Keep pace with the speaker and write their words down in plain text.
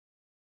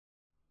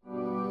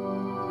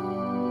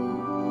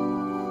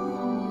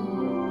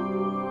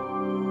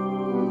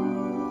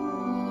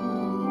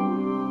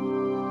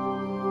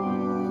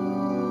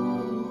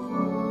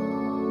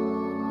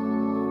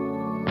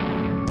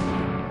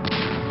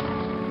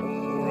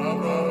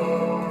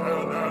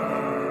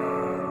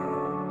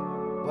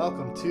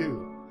welcome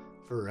to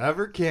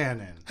Forever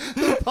Canon,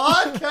 the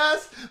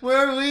podcast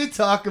where we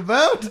talk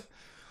about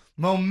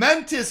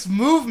momentous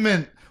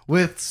movement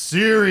with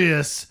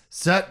serious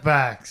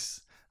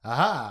setbacks.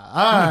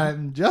 Aha,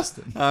 I'm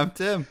Justin. I'm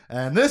Tim.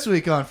 And this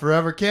week on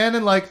Forever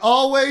Canon, like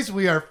always,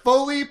 we are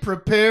fully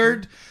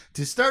prepared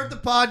to start the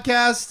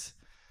podcast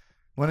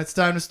when it's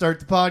time to start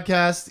the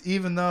podcast,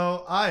 even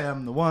though I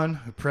am the one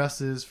who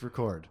presses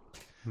record.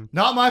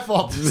 Not my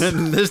fault.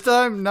 This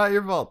time, not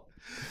your fault.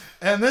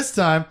 And this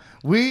time,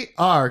 we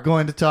are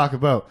going to talk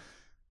about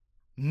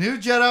New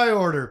Jedi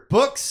Order,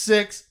 Book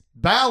 6,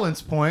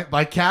 Balance Point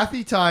by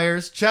Kathy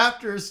Tyers,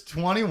 chapters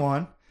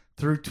 21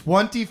 through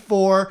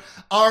 24,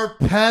 our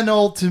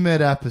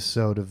penultimate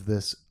episode of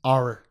this,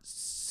 our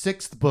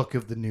 6th book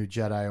of the New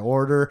Jedi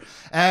Order,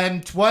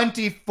 and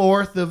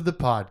 24th of the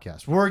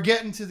podcast. We're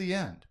getting to the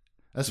end,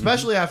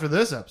 especially after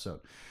this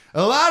episode.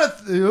 A lot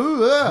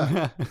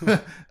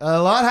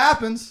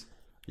happens.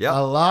 Yeah.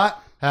 A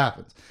lot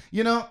happens.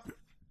 You know,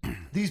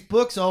 these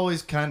books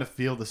always kind of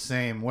feel the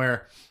same,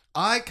 where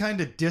I kind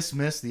of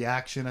dismiss the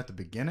action at the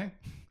beginning.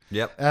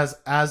 Yep.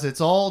 As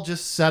it's all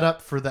just set up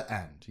for the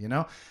end, you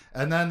know?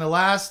 And then the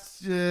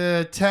last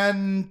 8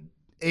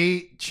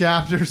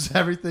 chapters,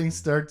 everything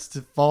starts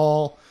to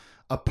fall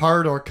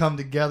apart or come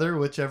together,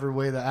 whichever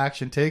way the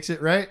action takes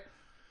it, right?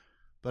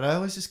 But I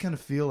always just kind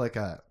of feel like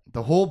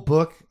the whole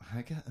book,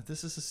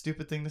 this is a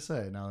stupid thing to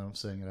say now that I'm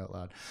saying it out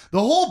loud.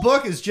 The whole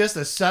book is just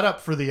a setup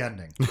for the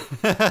ending.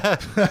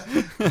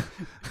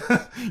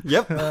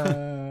 Yep.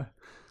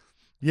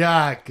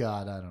 Yeah,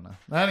 God, I don't know.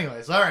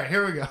 Anyways, all right,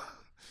 here we go.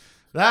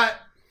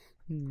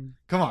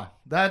 Come on.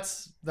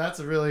 That's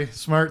a really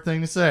smart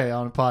thing to say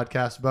on a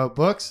podcast about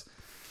books.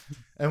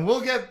 And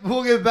we'll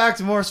get back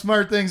to more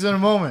smart things in a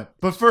moment.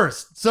 But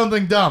first,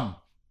 something dumb.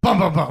 Bum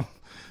bum bum.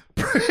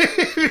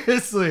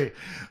 Previously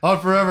on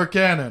Forever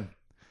Canon,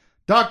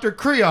 Dr.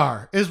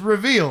 Kriar is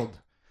revealed,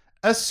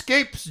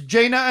 escapes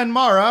Jaina and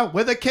Mara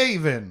with a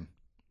cave-in.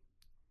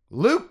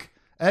 Luke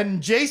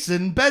and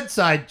Jason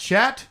bedside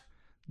chat.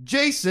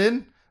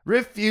 Jason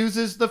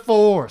refuses the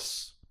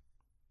Force.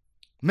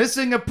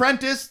 Missing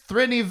apprentice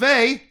Thrini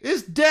Vey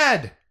is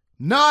dead.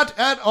 Not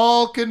at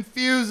all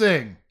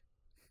confusing.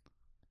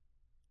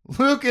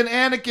 Luke and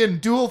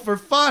Anakin duel for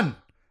fun.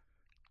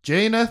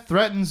 Jaina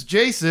threatens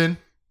Jason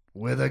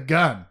with a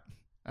gun.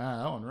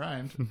 That one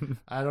rhymed.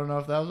 I don't know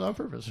if that was on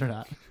purpose or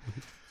not.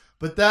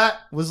 But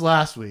that was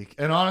last week.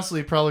 And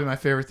honestly, probably my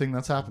favorite thing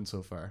that's happened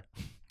so far.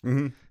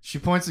 Mm-hmm. She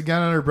points a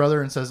gun at her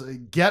brother and says,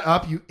 "Get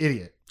up, you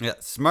idiot. Yeah,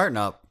 smarten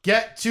up.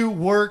 Get to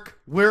work.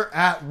 We're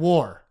at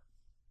war."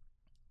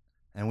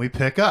 And we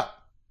pick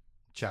up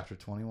chapter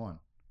 21,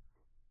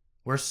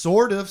 where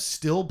sort of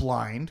still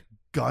blind,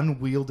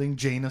 gun-wielding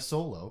Jaina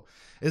Solo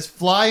is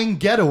flying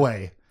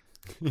getaway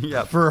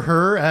Yep. for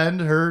her and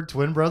her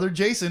twin brother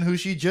Jason, who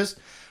she just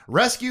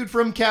rescued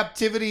from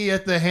captivity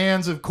at the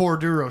hands of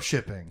Corduro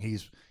shipping. He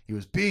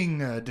was being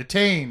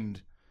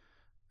detained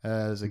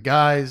as a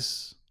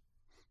guise.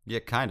 Yeah,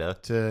 kinda.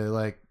 To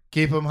like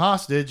keep him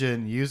hostage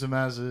and use him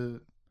as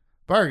a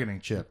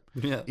bargaining chip.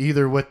 Yeah.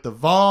 Either with the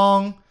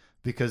Vong,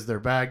 because they're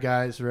bad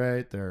guys,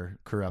 right? They're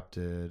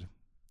corrupted.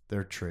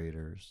 They're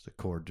traitors. The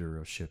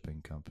Corduro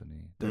shipping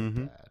company. They're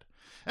bad.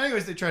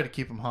 Anyways, they tried to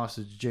keep him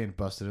hostage. Jane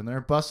busted in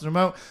there, busted him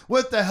out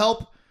with the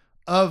help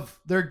of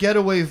their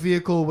getaway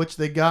vehicle, which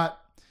they got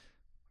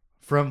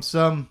from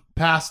some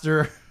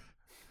pastor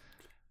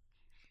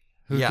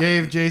who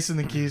gave Jason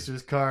the keys to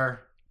his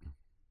car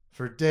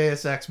for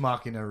Deus Ex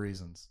Machina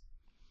reasons.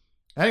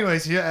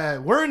 Anyways,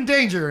 we're in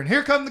danger, and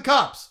here come the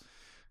cops.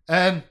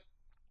 And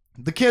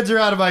the kids are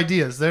out of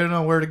ideas. They don't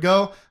know where to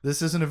go.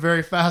 This isn't a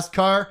very fast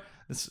car.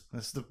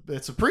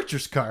 It's a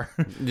preacher's car.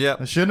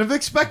 Yep. I shouldn't have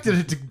expected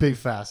it to be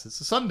fast.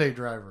 It's a Sunday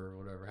driver or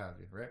whatever have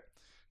you, right?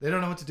 They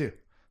don't know what to do.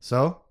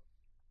 So,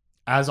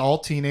 as all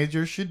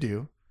teenagers should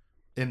do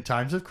in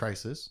times of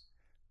crisis,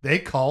 they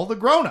call the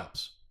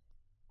grown-ups.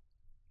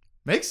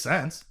 Makes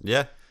sense.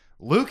 Yeah.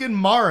 Luke and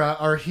Mara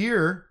are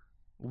here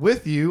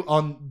with you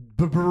on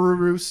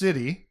Babaru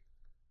City.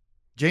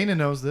 Jaina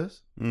knows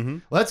this. Mm-hmm.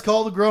 Let's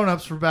call the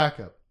grown-ups for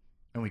backup.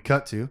 And we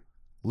cut to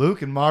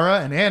Luke and Mara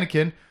and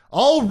Anakin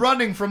all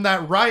running from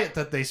that riot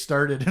that they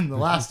started in the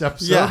last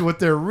episode with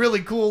their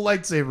really cool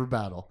lightsaber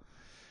battle.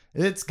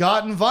 It's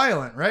gotten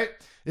violent, right?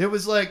 It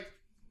was like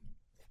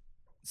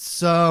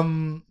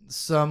some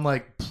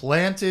like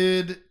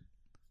planted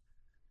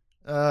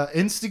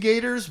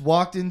instigators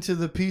walked into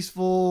the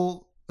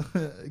peaceful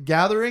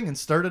gathering and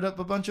started up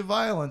a bunch of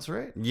violence,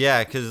 right?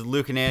 Yeah, because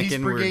Luke and Anakin Peace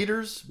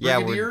Brigadiers,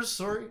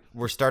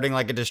 we're starting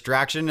like a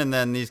distraction, and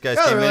then these guys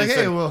Yeah, came in like, and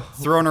hey, started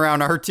throwing around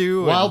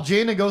R2. While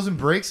Jaina goes and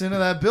breaks into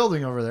that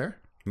building over there.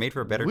 Made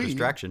for a better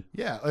distraction.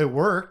 Yeah, it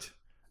worked.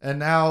 And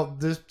now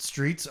the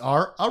streets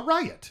are a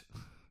riot.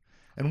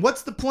 And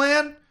what's the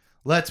plan?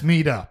 Let's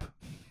meet up.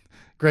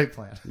 Great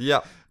plan.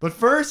 Yep. But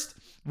first,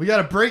 we got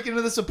to break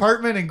into this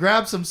apartment and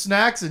grab some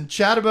snacks and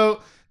chat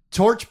about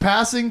torch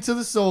passing to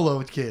the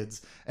Solo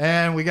kids.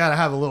 And we got to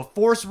have a little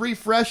Force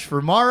refresh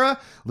for Mara.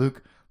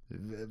 Luke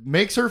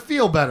makes her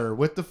feel better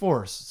with the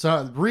Force.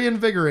 So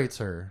reinvigorates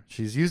her.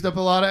 She's used up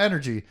a lot of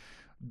energy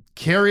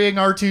carrying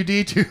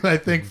R2-D2, I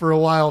think, for a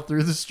while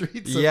through the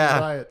streets of the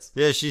riots.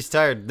 Yeah, she's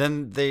tired.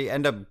 Then they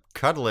end up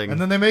cuddling.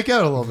 And then they make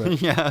out a little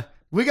bit. Yeah.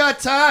 We got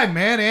time,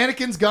 man.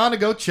 Anakin's gone to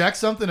go check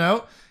something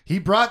out. He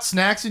brought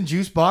snacks and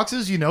juice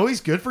boxes. You know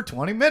he's good for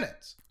 20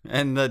 minutes.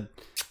 And then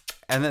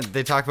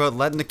they talk about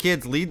letting the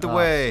kids lead the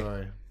way.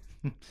 Sorry.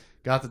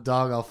 Got the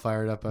dog all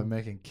fired up by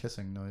making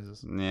kissing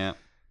noises. Yeah.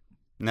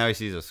 Now he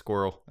sees a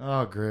squirrel.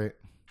 Oh, great.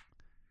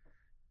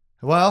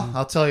 Well,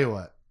 I'll tell you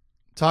what.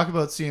 Talk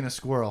about seeing a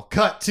squirrel.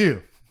 Cut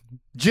to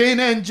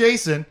Jaina and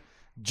Jacen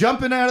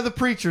jumping out of the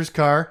preacher's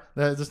car.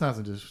 There's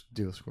nothing to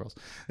do with squirrels.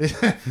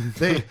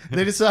 They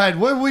decide,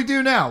 what do we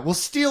do now? We'll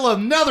steal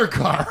another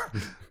car.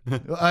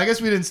 I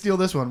guess we didn't steal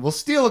this one. We'll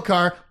steal a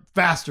car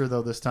faster,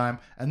 though, this time.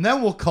 And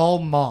then we'll call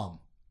Mom.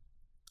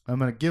 I'm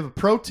going to give a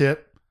pro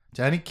tip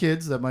to any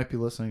kids that might be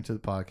listening to the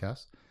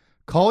podcast.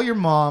 Call your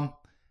mom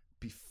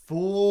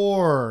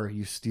before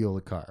you steal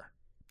the car.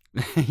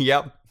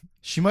 Yep.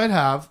 She might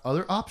have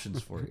other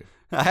options for you.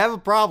 I have a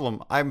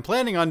problem. I'm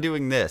planning on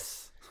doing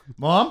this.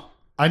 Mom,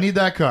 I need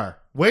that car.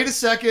 Wait a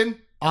second.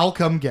 I'll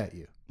come get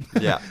you.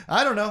 Yeah.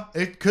 I don't know.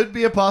 It could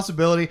be a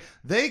possibility.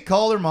 They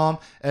call their mom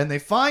and they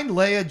find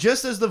Leia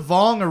just as the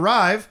Vong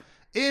arrive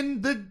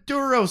in the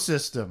Duro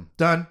system.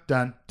 Dun,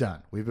 dun,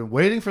 dun. We've been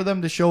waiting for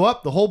them to show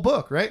up the whole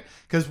book, right?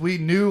 Because we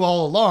knew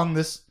all along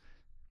this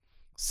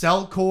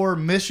Cellcore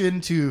mission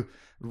to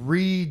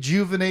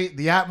rejuvenate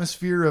the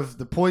atmosphere of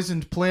the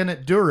poisoned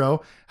planet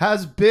Duro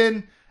has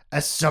been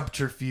a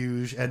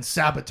subterfuge and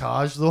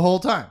sabotage the whole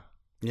time.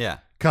 Yeah.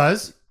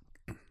 Because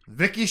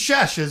Vicky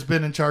Shesh has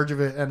been in charge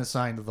of it and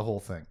assigned to the whole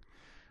thing.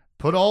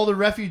 Put all the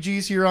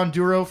refugees here on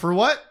Duro for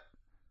what?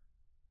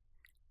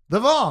 The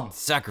Vong.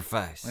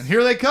 Sacrifice. And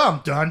here they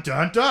come. Dun,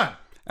 dun, dun.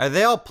 Are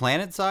they all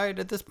planet side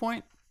at this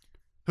point?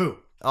 Who?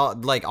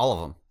 Like all of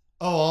them.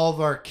 Oh, all of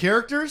our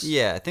characters?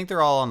 Yeah, I think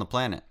they're all on the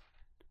planet.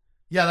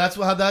 Yeah,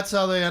 that's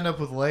how they end up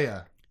with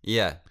Leia.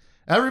 Yeah.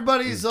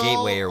 Everybody's all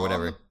Gateway or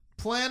whatever. on the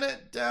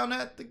planet down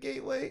at the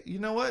gateway. You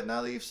know what?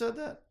 Now that you've said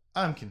that,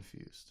 I'm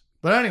confused.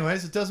 But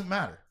anyways, it doesn't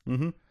matter.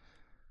 Mm-hmm.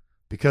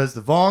 Because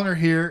the Vong are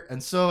here,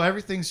 and so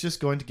everything's just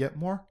going to get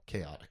more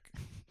chaotic.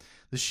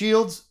 The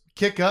shields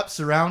kick up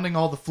surrounding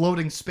all the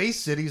floating space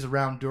cities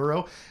around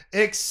Duro,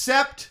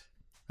 except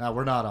now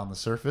we're not on the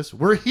surface.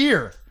 We're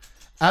here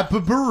at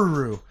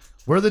Babururu,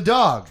 where the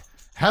dog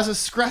has a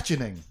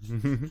scratching.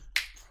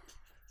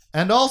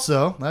 And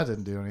also, that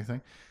didn't do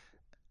anything.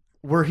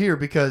 We're here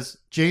because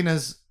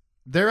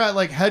they're at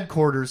like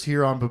headquarters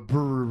here on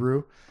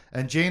Babururu,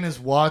 and Jaina's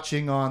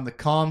watching on the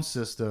comm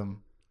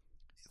system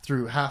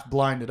through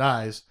half-blinded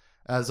eyes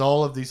as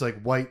all of these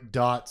like white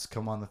dots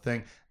come on the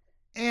thing.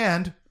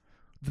 And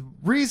the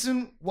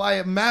reason why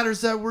it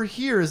matters that we're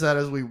here is that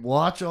as we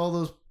watch all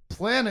those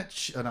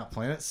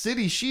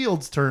city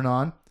shields turn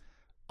on,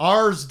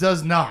 ours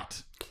does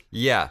not.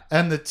 Yeah.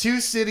 And the two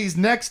cities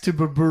next to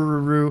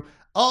Babururu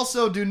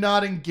also do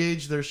not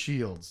engage their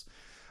shields.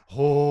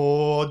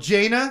 Oh,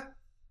 Jaina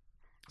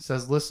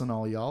says, listen,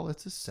 all y'all,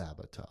 it's a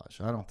sabotage.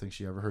 I don't think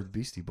she ever heard the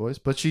Beastie Boys,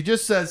 but she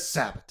just says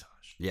sabotage.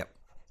 Yep.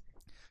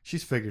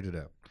 She's figured it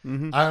out.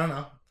 Mm-hmm. I don't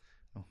know.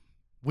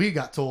 We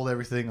got told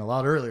everything a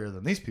lot earlier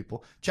than these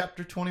people.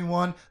 Chapter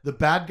 21, the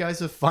bad guys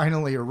have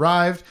finally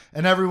arrived,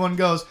 and everyone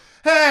goes,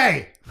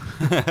 hey,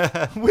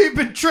 we've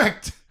been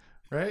tricked,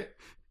 right?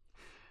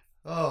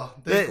 Oh,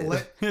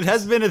 it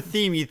has been a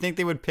theme. You'd think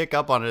they would pick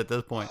up on it at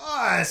this point.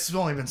 It's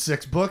only been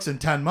 6 books in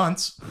 10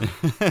 months.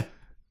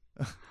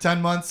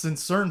 10 months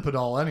since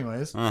Cernpadal,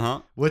 anyways.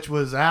 Uh-huh. Which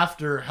was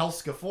after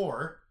Helska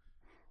 4.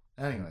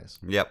 Anyways.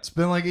 Yep. It's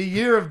been like a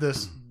year of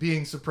this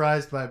being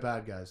surprised by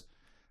bad guys.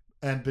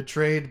 And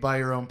betrayed by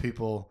your own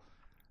people.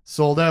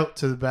 Sold out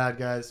to the bad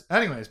guys.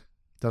 Anyways,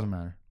 doesn't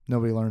matter.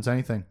 Nobody learns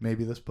anything.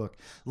 Maybe this book.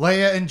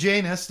 Leia and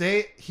Jaina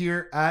stay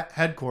here at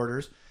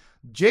headquarters.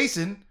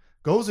 Jacen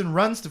goes and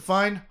runs to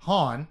find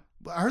Han.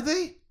 Are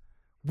they?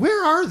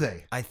 Where are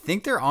they? I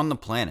think they're on the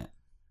planet.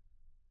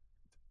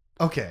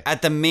 Okay.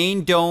 At the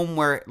main dome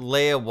where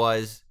Leia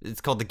was,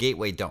 it's called the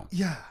Gateway Dome.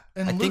 Yeah.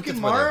 And I Luke think and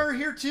that's where Mara are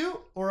here too?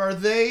 Or are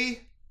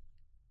they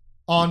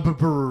on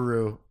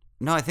Babururu?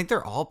 No, I think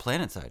they're all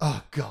planet side.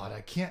 Oh, God,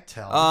 I can't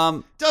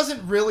tell.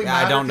 Doesn't really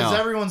I matter don't know. because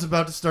everyone's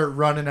about to start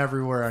running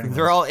everywhere anyway.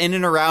 They're all in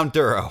and around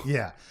Duro.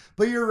 Yeah.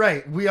 But you're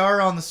right. We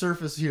are on the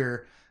surface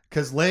here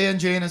because Leia and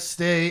Jaina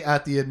stay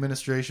at the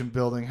administration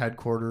building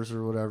headquarters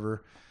or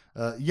whatever.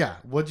 Yeah.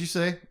 What'd you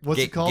say? What's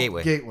it called?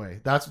 Gateway.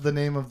 Gateway. That's the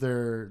name of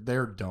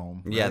their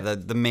dome. Right? Yeah,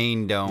 the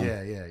main dome.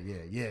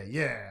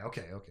 Yeah.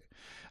 Okay.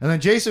 And then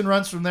Jacen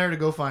runs from there to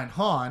go find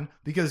Han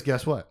because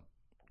guess what?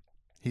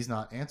 He's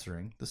not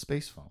answering the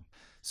space phone.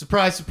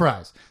 Surprise,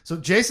 surprise. So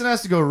Jacen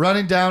has to go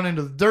running down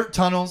into the dirt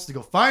tunnels to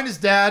go find his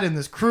dad and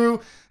this crew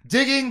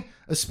digging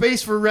a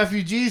space for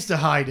refugees to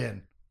hide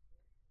in.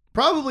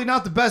 Probably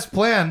not the best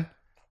plan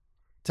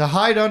to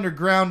hide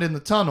underground in the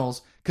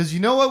tunnels because you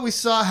know what we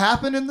saw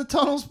happen in the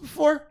tunnels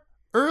before?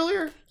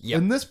 Earlier? Yep.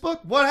 In this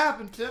book? What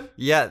happened, Tim?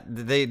 Yeah,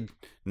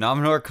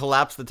 Nominor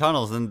collapsed the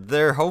tunnels and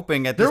they're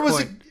hoping at this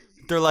point.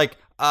 They're like,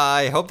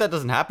 I hope that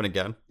doesn't happen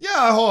again. Yeah,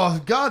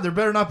 oh God, there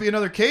better not be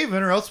another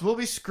cave-in or else we'll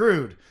be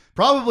screwed.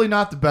 Probably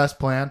not the best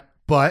plan,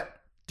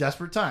 but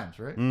desperate times,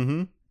 right?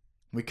 Mm-hmm.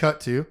 We cut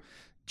to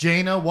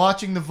Jaina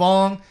watching the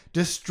Vong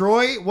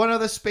destroy one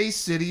of the space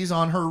cities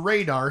on her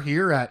radar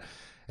here at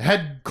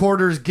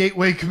Headquarters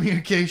Gateway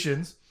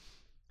Communications.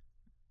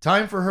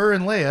 Time for her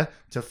and Leia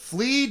to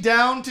flee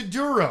down to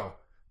Duro.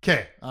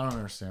 Okay, I don't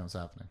understand what's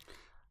happening.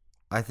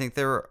 I think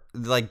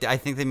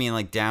they mean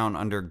like down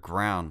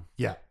underground.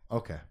 Yeah,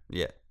 okay.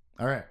 Yeah.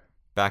 All right.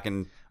 Back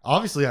in.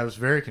 Obviously, I was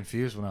very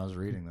confused when I was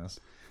reading this.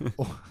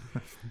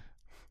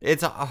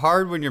 It's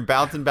hard when you're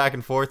bouncing back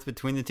and forth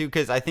between the two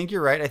because I think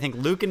you're right. I think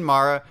Luke and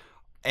Mara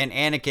and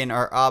Anakin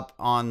are up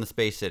on the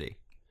space city.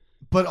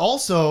 But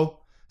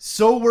also,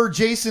 so were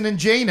Jason and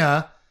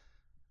Jaina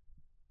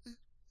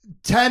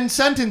 10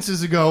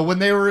 sentences ago when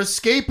they were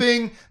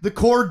escaping the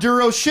Core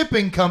Duro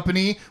shipping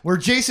company where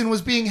Jason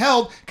was being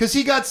held because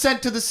he got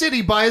sent to the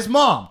city by his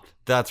mom.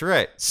 That's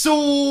right.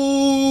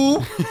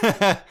 So,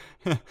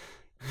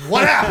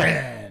 what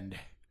happened?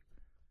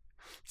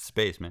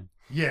 Space, man.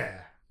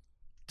 Yeah.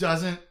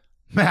 Doesn't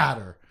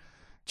matter.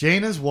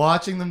 Jaina's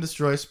watching them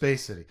destroy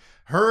Space City.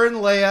 Her and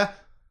Leia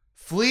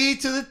flee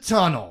to the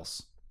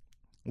tunnels.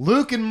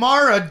 Luke and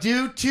Mara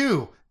do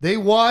too. They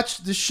watch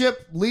the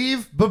ship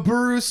leave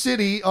Baburu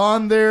City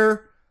on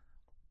their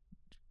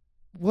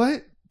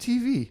what?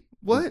 TV?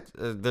 What?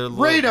 Their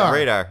Radar.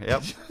 Radar,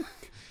 yep.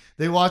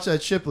 They watch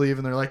that ship leave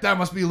and they're like, that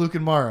must be Luke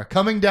and Mara.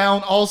 Coming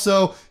down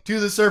also to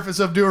the surface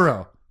of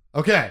Duro.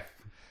 Okay.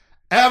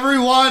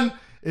 Everyone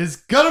is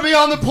going to be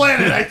on the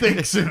planet, I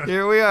think, soon.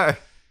 Here we are.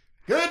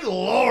 Good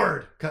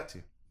Lord. Cut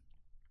to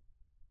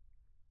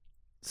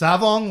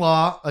Savong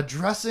Law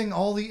addressing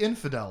all the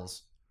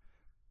infidels.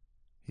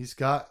 He's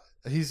got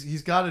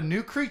a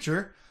new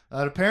creature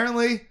that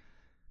apparently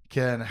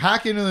can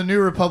hack into the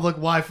New Republic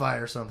Wi-Fi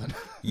or something.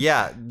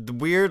 Yeah, the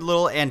weird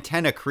little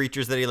antenna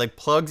creatures that he like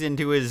plugs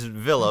into his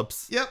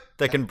Villups. Yep.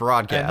 That can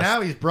broadcast. And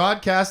now he's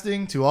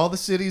broadcasting to all the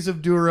cities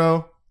of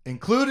Duro,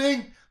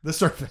 including the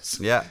surface.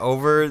 Yeah,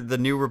 over the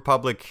New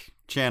Republic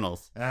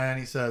channels. And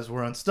he says,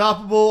 we're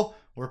unstoppable.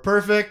 We're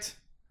perfect.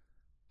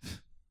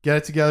 Get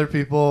it together,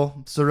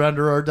 people.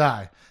 Surrender or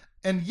die.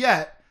 And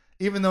yet,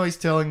 even though he's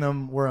telling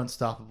them we're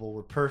unstoppable,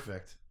 we're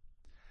perfect,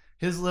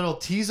 his little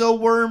Tizo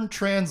worm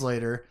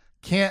translator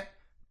can't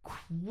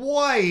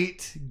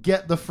quite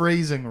get the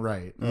phrasing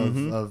right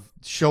of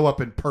show up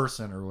in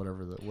person or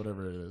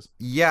whatever it is.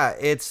 Yeah,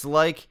 it's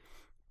like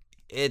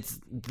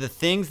it's the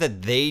things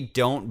that they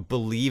don't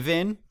believe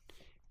in.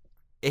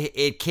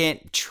 It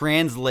can't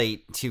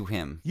translate to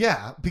him.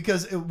 Yeah,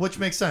 which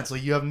makes sense.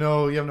 Like you have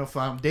no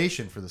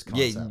foundation for this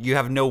concept. Yeah, you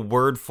have no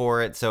word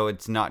for it, so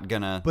it's not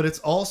gonna. But it's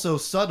also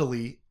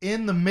subtly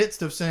in the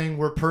midst of saying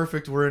we're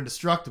perfect, we're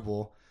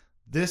indestructible.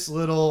 This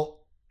little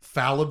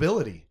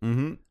fallibility,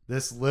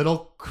 this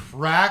little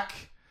crack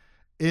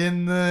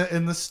in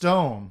the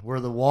stone where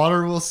the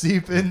water will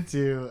seep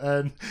into,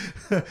 and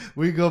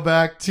we go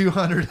back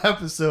 200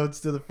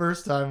 episodes to the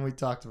first time we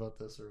talked about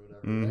this or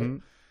whatever.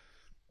 Right?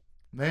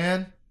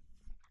 Man,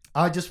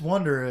 I just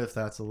wonder if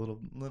that's a little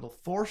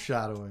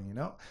foreshadowing. You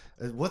know,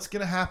 what's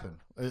gonna happen?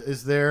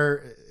 Is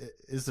there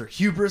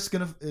hubris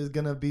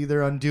gonna be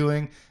their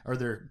undoing? Are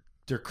their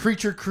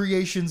creature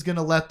creations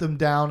gonna let them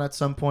down at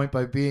some point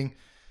by being,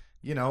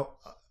 you know,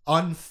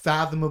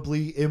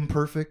 unfathomably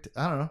imperfect?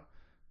 I don't know.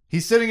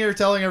 He's sitting here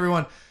telling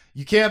everyone,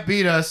 "You can't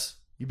beat us.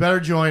 You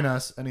better join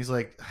us." And he's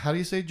like, "How do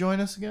you say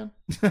join us again?"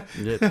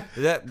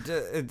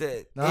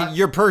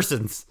 Your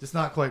persons. It's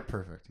not quite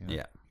perfect. You know?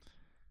 Yeah.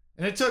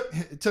 And it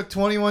took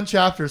 21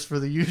 chapters for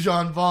the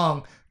Yuuzhan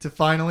Vong to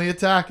finally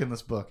attack in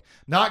this book,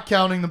 not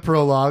counting the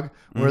prologue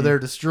where they're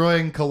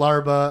destroying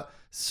Kalarba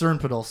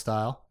Cernpadal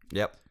style.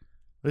 Yep.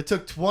 But it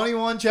took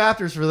 21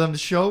 chapters for them to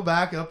show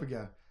back up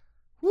again.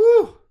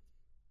 Woo!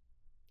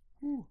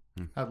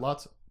 Had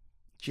lots of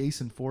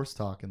Jason Force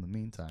talk in the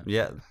meantime.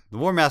 Yeah, the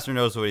War Master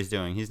knows what he's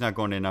doing. He's not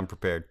going in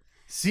unprepared.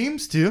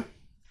 Seems to.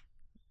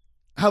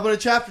 How about a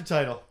chapter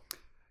title?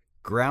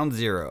 Ground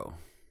Zero.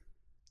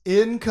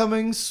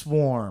 Incoming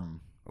Swarm.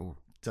 Oh.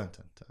 Dun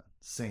dun dun.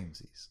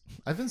 Samesies.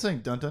 I've been saying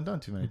dun dun dun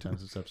too many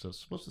times this episode. I'm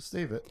supposed to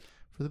save it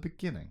for the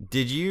beginning.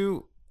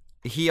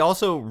 He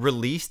also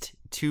released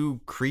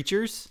 2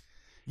 creatures?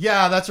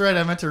 Yeah, that's right.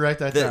 I meant to write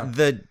that down.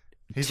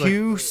 He's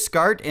 2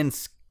 Skart and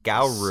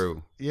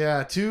Scouru.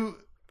 Yeah, 2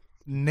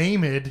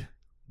 named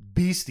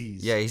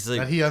beasties. Yeah, he's like,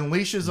 that he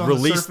unleashes on the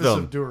surface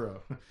of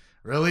Duro.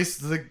 Release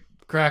the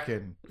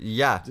Kraken.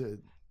 Yeah.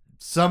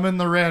 Summon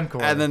the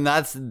Rancor. And then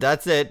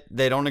that's it.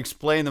 They don't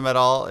explain them at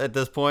all at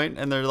this point,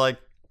 and they're like,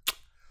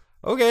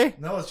 okay.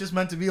 No, it's just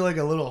meant to be like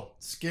a little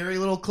scary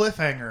little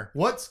cliffhanger.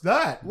 What's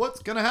that?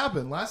 What's gonna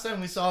happen? Last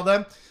time we saw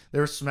them, they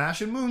were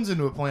smashing moons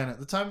into a planet.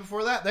 The time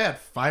before that, they had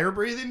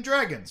fire-breathing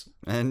dragons.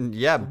 And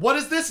yeah. What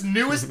is this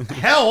newest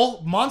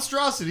hell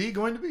monstrosity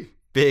going to be?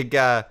 Big,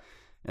 and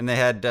they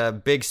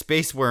had big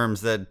space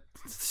worms that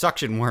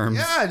suction worms.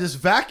 Yeah, just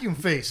vacuum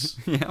face.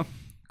 Yeah.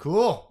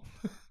 Cool.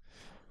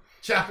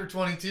 Chapter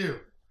 22.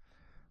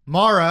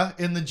 Mara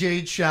in the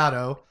Jade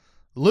Shadow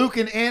Luke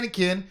and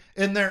Anakin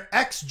in their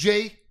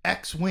XJ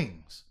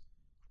X-Wings.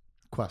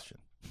 Question.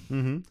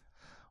 Mm-hmm.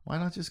 Why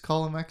not just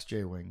call them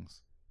XJ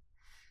Wings?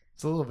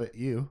 It's a little bit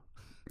you.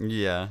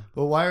 Yeah.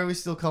 But why are we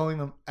still calling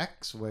them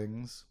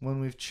X-Wings when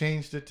we've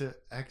changed it to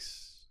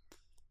XJ?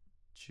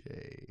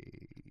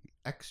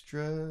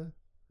 Extra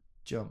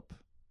jump.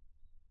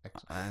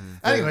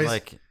 Anyways.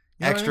 Like, you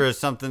know what I extra mean?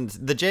 something.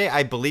 The J,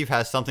 I believe,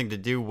 has something to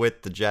do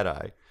with the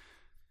Jedi.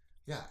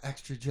 Yeah,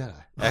 extra Jedi.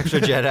 Extra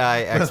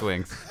Jedi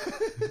X-Wings.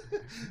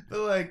 But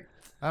like,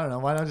 I don't know.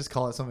 Why not just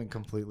call it something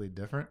completely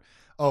different?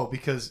 Oh,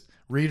 because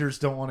readers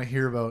don't want to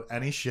hear about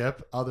any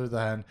ship other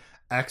than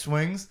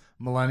X-Wings,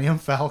 Millennium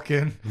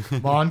Falcon,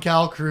 Mon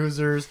Cal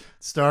cruisers,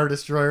 Star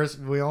Destroyers.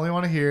 We only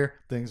want to hear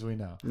things we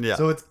know. Yeah.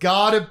 So it's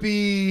got to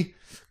be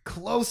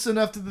close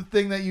enough to the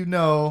thing that you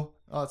know.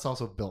 Oh, it's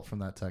also built from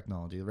that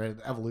technology, right?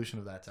 The evolution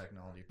of that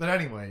technology. But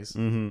anyways,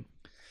 Mm-hmm.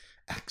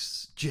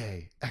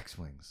 XJ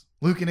X-Wings.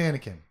 Luke and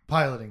Anakin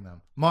piloting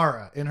them.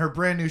 Mara in her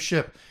brand new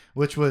ship,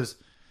 which was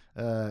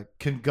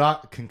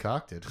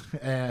concocted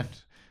and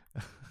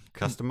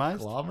Customized?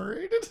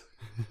 agglomerated.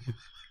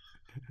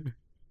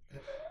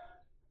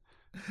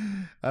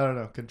 I don't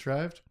know,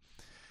 contrived,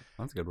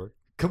 That's a good word.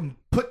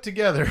 put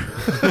together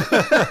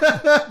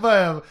by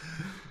a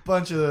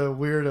bunch of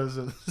weirdos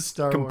of the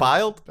Star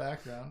Compiled? Wars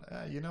background.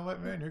 You know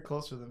what, man? You're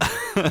closer than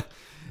me.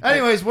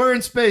 Anyways, we're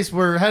in space.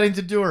 We're heading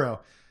to Duro.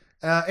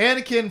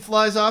 Anakin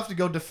flies off to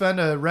go defend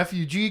a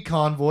refugee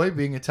convoy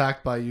being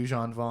attacked by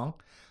Yuuzhan Vong.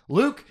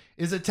 Luke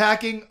is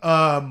attacking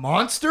a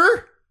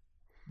monster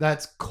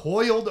that's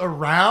coiled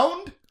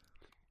around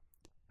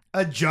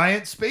a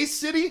giant space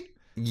city.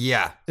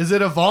 Yeah. Is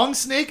it a Vong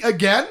snake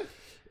again?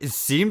 It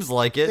seems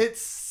like it.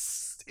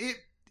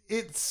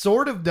 It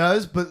sort of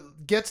does,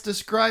 but gets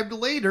described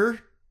later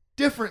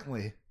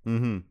differently.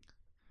 Mm-hmm.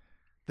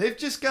 They've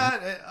just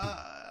got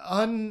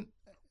a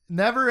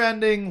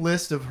never-ending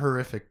list of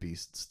horrific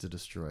beasts to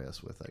destroy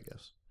us with, I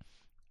guess.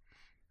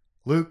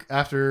 Luke,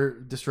 after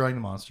destroying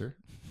the monster,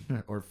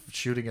 or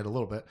shooting it a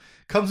little bit,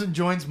 comes and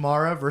joins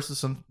Mara versus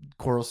some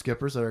coral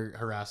skippers that are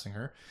harassing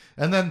her.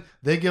 And then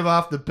they give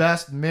off the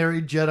best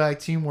married Jedi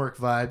teamwork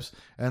vibes,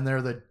 and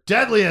they're the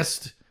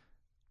deadliest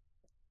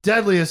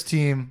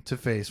team to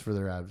face for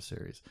their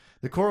adversaries.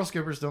 The coral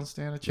skippers don't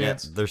stand a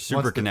chance. Yeah, they're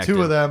super once connected. The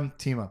two of them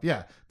team up.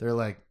 Yeah, they're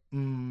like,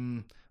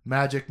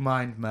 magic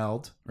mind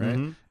meld, right?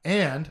 Mhm.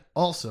 And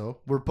also,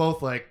 we're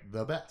both like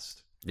the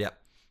best. Yep.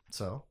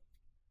 So,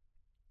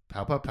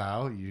 pow, pow,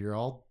 pow, you're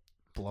all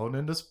blown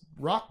into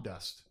rock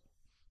dust,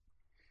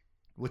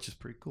 which is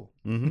pretty cool.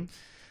 Mm-hmm.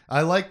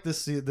 I like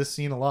this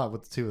scene a lot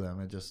with the two of them.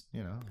 It just,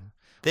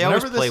 They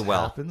always whenever play this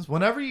well. happens,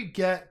 whenever you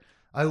get,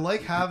 I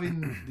like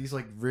having these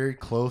like very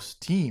close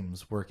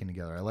teams working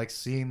together. I like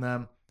seeing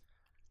them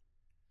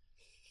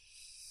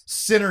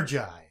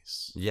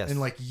synergize, Yes. and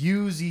like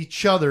use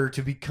each other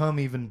to become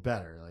even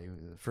better. Like,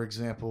 for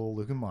example,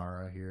 Luke and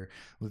Mara here,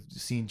 with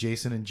seeing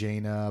Jason and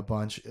Jaina a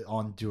bunch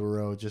on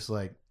Duro, just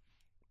like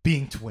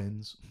being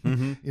twins,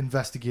 Mm-hmm.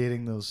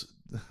 investigating those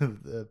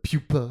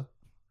pupa.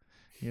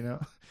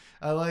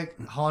 I like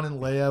Han and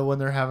Leia when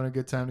they're having a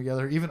good time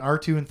together. Even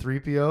R2 and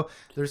 3PO.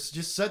 There's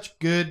just such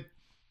good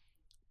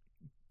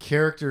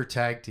character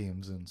tag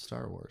teams in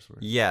Star Wars.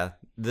 Yeah.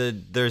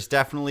 There's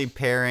definitely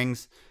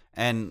pairings,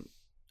 and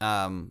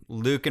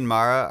Luke and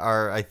Mara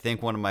are, I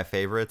think, one of my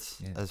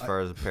favorites as far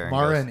as the pairing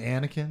Mara goes.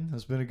 and Anakin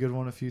has been a good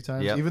one a few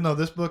times. Yep. Even though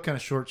this book kind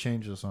of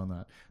shortchanged us on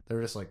that. They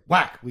were just like,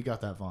 whack, we got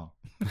that Vong.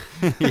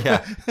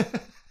 Yeah.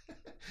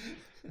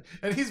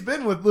 And he's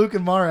been with Luke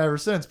and Mara ever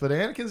since, but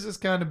Anakin's just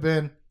kind of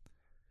been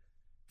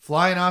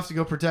flying off to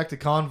go protect a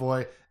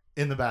convoy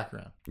in the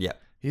background. Yeah.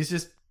 He's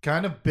just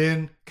kind of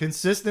been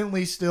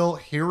consistently still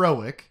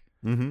heroic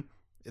Mm-hmm.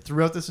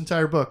 throughout this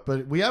entire book,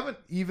 but we haven't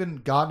even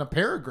gotten a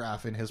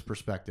paragraph in his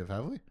perspective,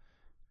 have we?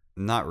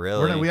 Not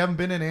really. We haven't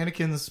been in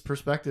Anakin's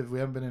perspective. We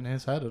haven't been in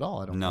his head at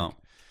all, I don't think.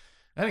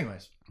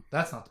 Anyways,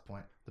 that's not the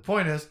point. The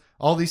point is,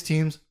 all these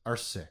teams are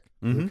sick.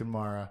 Mhm. Luke and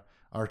Mara,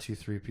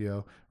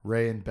 R2-3PO,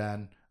 Rey and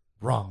Ben,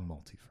 wrong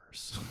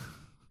multiverse.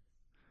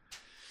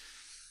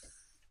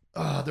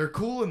 They're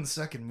cool in the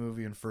second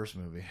movie and first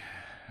movie.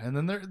 And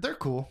then they're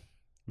cool.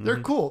 They're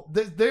Mhm. cool.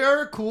 They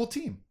are a cool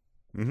team.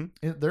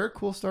 Mm-hmm. They're a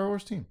cool Star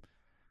Wars team.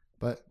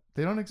 But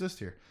they don't exist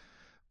here.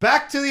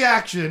 Back to the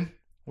action,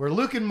 where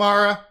Luke and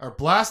Mara are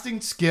blasting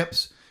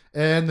skips,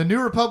 and the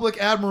New Republic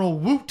Admiral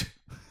Woot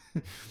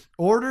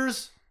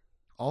orders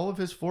all of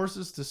his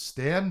forces to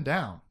stand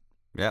down.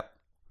 Yep.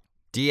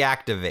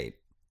 Deactivate.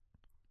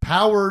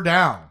 Power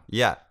down.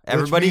 Yeah. Which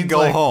Everybody means, go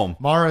like, home.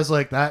 Mara's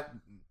like, that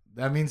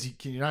means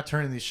you're not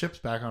turning these ships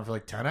back on for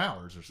like 10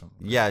 hours or something.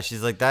 Yeah,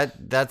 she's like,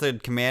 that's a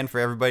command for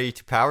everybody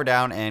to power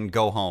down and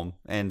go home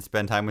and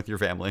spend time with your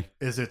family.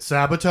 Is it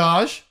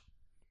sabotage?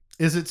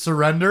 Is it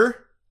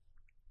surrender?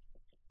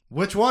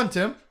 Which one,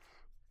 Tim?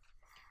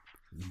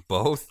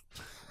 Both.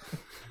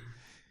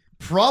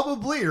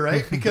 Probably,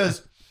 right?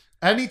 Because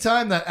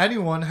anytime that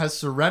anyone has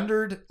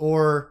surrendered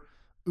or,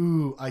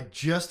 I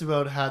just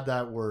about had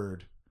that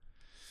word.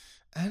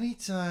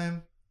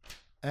 Anytime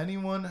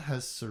anyone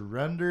has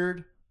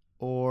surrendered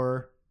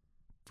or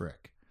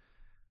frick.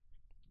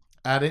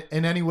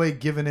 In any way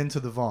given into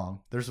the Vong.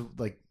 There's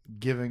like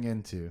giving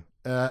into.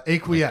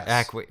 Acquiesce.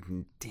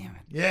 Damn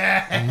it.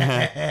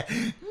 Yeah.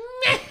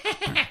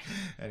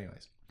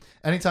 Anyways,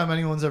 anytime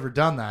anyone's ever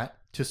done that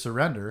to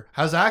surrender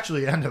has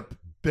actually ended up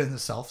been the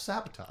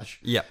self-sabotage.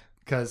 Yeah.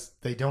 Because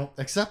they don't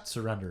accept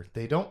surrender.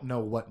 They don't know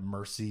what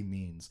mercy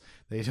means.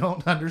 They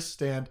don't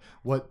understand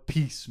what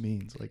peace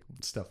means, like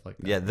stuff like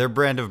that. Yeah, their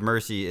brand of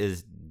mercy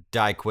is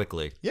die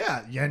quickly.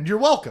 Yeah, and you're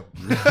welcome.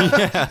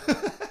 Yeah.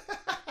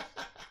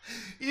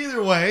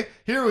 Either way,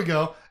 here we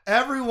go.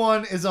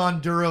 Everyone is on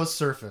Duro's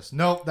surface.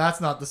 Nope,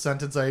 that's not the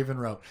sentence I even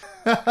wrote.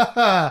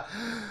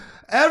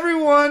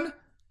 Everyone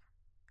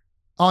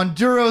on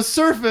Duro's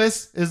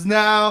surface is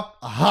now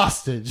a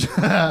hostage.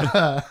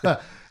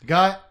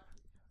 Got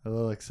a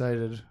little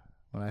excited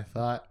when I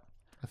thought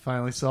I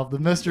finally solved the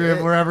mystery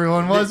of where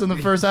everyone was in the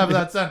first half of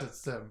that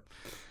sentence, Tim.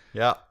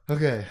 Yeah.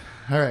 Okay.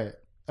 All right.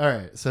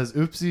 It says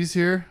oopsies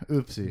here.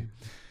 Oopsie.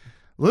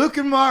 Luke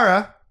and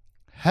Mara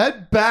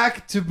head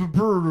back to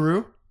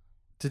Baburu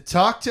to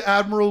talk to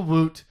Admiral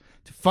Woot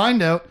to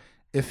find out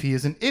if he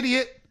is an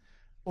idiot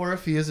or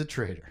if he is a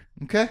traitor.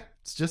 Okay?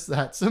 It's just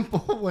that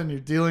simple when you're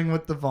dealing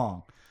with the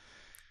Vong.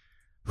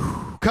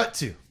 Cut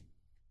to.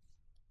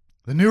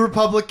 The New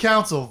Republic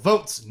Council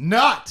votes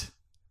not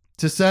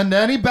to send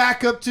any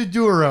backup to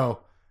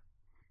Duro.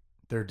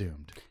 They're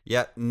doomed.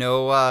 Yeah,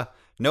 no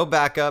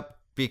backup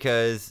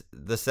because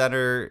the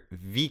senator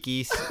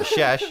Vicky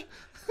Shesh,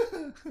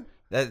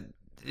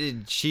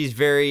 she's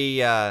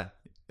very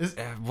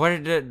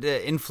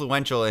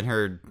influential in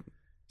her.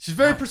 She's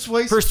very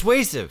persuasive.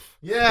 Persuasive.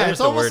 Yeah, There's it's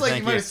the almost word, like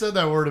thank you might have said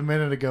that word a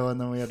minute ago,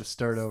 and then we had to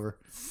start over.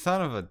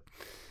 Son of a.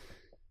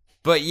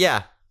 But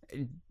yeah,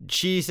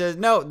 she says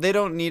no, they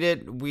don't need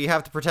it. We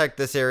have to protect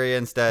this area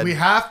instead. We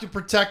have to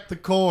protect the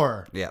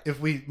core. Yeah. If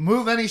we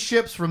move any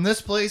ships from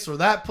this place or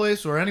that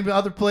place or any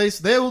other place,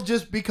 they will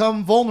just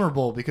become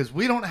vulnerable because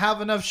we don't have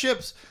enough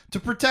ships to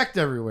protect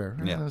everywhere.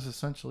 Yeah. That's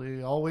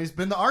essentially always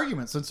been the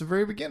argument since the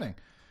very beginning.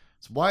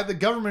 It's why the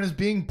government is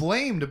being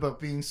blamed about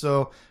being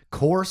so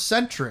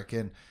core-centric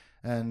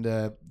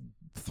and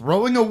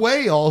throwing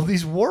away all of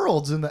these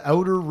worlds in the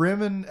outer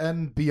rim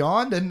and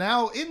beyond and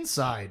now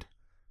inside.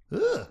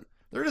 Ugh.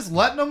 They're just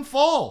letting them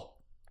fall.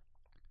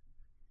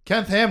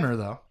 Kenneth Hamner,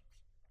 though,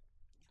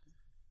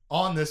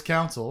 on this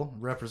council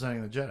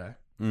representing the Jedi,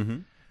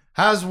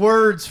 has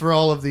words for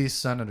all of these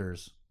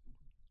senators.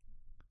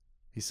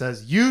 He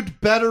says, "You'd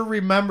better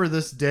remember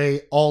this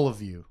day, all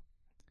of you.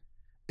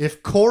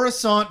 If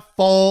Coruscant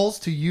falls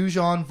to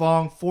Yuuzhan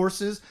Vong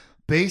forces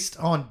based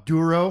on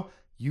Duro,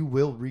 you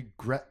will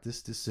regret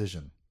this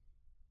decision."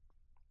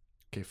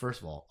 Okay,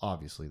 first of all,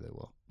 obviously they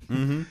will.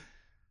 Mm-hmm.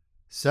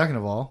 Second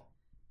of all,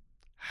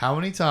 how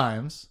many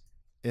times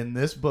in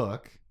this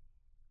book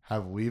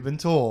have we been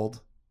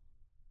told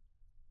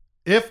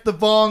if the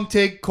Vong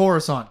take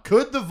Coruscant?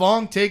 Could the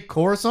Vong take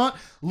Coruscant?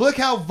 Look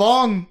how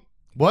Vong...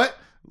 What?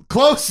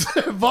 Close.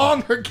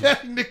 Vong are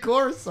getting to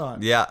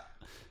Coruscant. Yeah.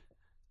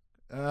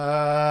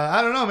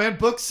 I don't know, man.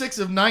 Book 6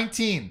 of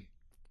 19,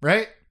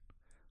 right?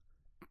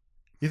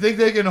 You think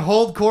they can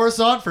hold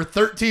Coruscant for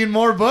 13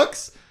 more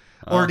books?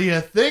 Or do you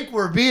think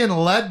we're being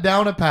led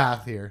down a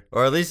path here?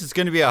 Or at least it's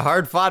going to be a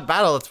hard-fought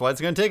battle. That's why it's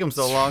going to take them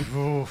so long.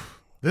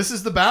 Oof. This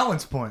is the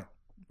balance point.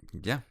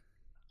 Yeah.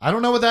 I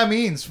don't know what that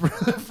means for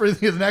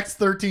the next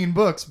 13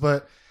 books,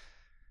 but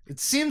it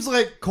seems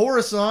like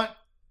Coruscant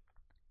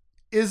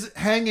is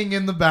hanging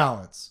in the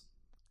balance.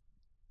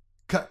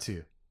 Cut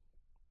to.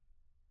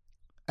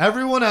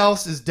 Everyone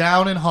else is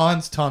down in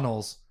Han's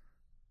tunnels.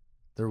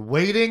 They're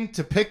waiting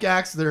to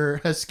pickaxe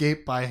their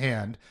escape by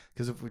hand,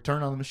 because if we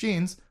turn on the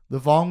machines, the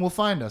Vong will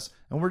find us.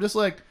 And we're just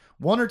like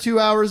 1 or 2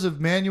 hours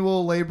of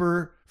manual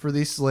labor for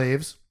these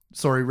slaves.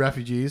 Sorry,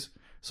 refugees.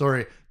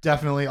 Sorry,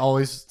 definitely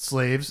always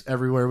slaves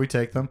everywhere we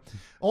take them.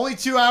 Only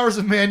 2 hours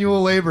of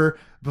manual labor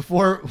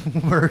before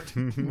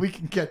we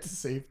can get to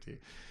safety.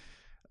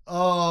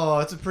 Oh,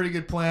 it's a pretty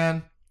good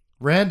plan.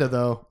 Randa,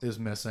 though, is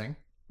missing.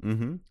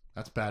 Mm-hmm.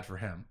 That's bad for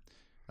him.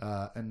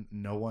 And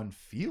no one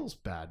feels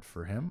bad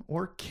for him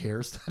or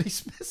cares that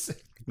he's missing.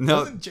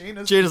 No,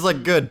 Jada's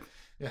like, good.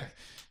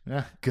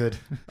 Yeah, good.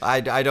 I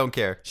don't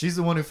care. She's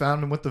the one who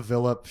found him with the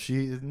Villip.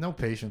 She no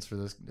patience for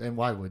this. And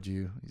why would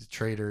you? He's a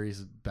traitor.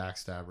 He's a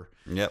backstabber.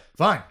 Yep.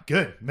 Fine.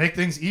 Good. Make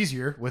things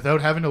easier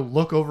without having to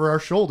look over our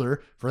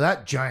shoulder for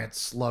that giant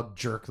slug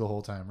jerk the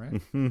whole time, right?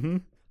 Mm-hmm.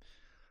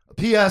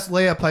 P.S.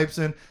 Leia pipes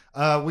in.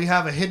 We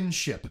have a hidden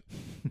ship.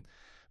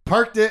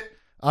 Parked it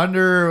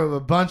under a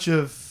bunch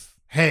of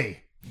hay.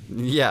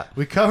 Yeah.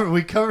 We covered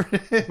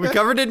it. We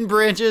covered it in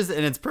branches,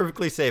 and it's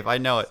perfectly safe. I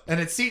know it. And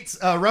it seats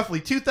roughly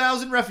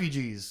 2,000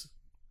 refugees.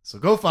 So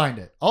go find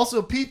it.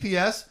 Also,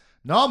 PPS,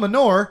 Nom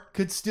Anor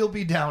could still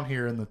be down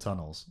here in the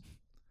tunnels.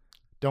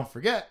 Don't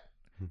forget,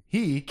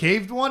 he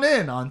caved one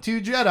in on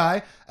 2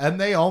 Jedi, and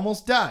they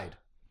almost died.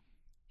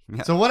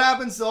 Yeah. So what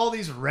happens to all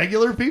these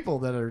regular people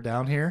that are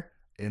down here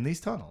in these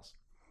tunnels?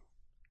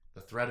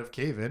 The threat of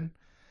cave-in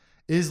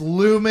is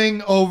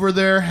looming over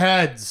their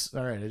heads.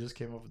 All right, I just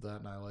came up with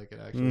that, and I like it,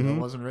 actually. Mm-hmm.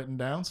 That wasn't written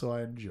down, so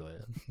I enjoy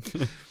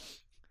it.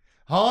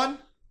 Han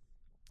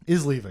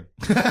is leaving.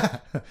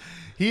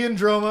 He and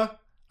Droma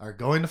are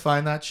going to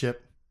find that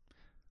ship.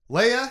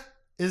 Leia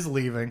is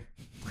leaving.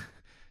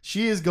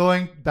 She is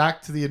going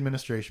back to the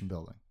administration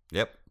building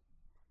Yep.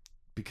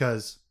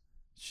 because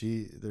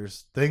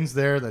there's things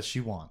there that she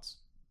wants.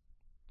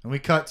 And we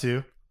cut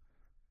to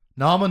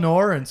Nama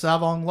Nor and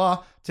Savong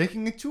La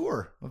taking a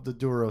tour of the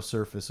Duro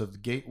surface of the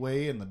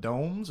gateway and the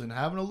domes and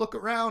having a look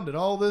around at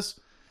all this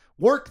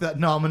work that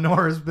Nama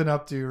Nor has been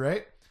up to,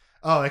 right?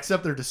 Oh,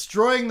 except they're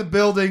destroying the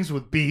buildings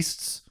with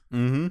beasts.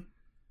 Mm-hmm.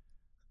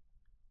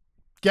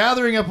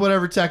 Gathering up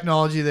whatever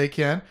technology they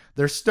can.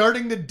 They're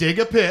starting to dig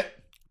a pit.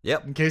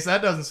 Yep. In case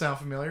that doesn't sound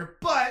familiar.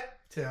 But,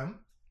 Tim,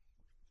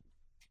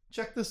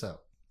 check this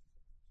out.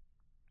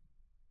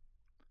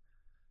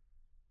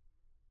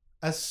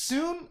 As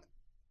soon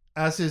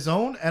as his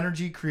own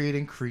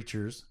energy-creating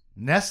creatures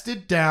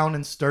nested down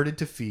and started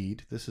to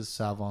feed, this is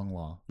Savong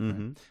La.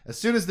 Mm-hmm. Right? As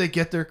soon as they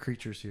get their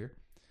creatures here,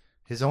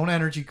 his own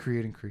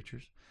energy-creating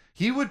creatures,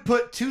 he would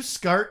put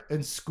Tuskart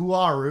and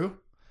Skuaru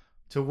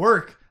to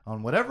work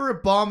on whatever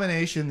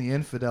abomination the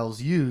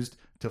infidels used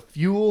to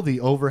fuel the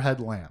overhead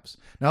lamps.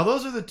 Now,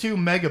 those are the two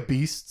mega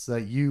beasts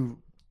that you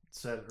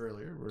said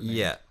earlier. Were named.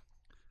 Yeah.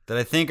 That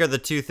I think are the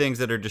two things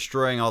that are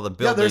destroying all the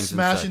buildings. Yeah, they're and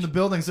smashing such. the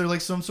buildings. They're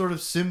like some sort of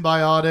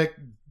symbiotic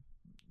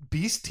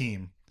beast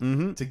team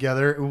Mm-hmm.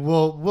 together.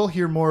 We'll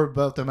hear more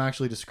about them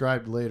actually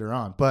described later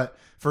on. But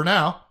for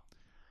now,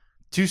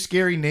 two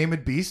scary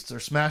named beasts are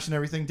smashing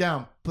everything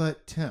down.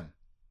 But Tim,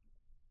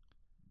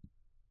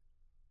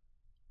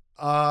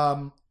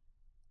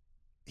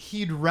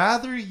 he'd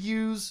rather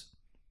use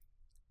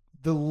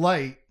the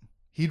light.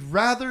 He'd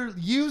rather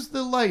use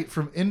the light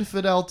from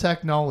infidel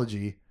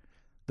technology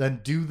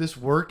than do this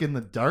work in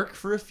the dark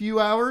for a few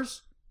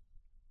hours.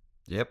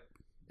 Yep.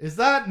 Is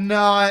that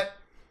not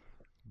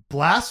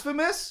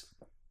blasphemous?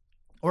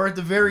 Or at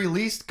the very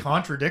least,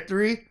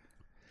 contradictory?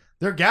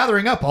 They're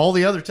gathering up all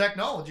the other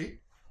technology.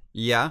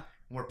 Yeah.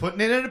 We're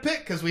putting it in a pit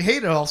because we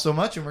hate it all so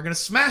much, and we're going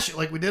to smash it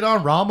like we did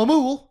on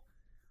Ramamul.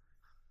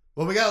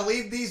 Well, we got to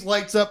leave these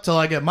lights up till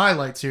I get my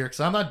lights here because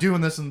I'm not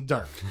doing this in the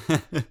dark.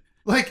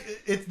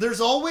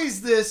 There's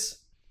always this...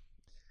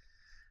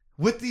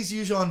 With these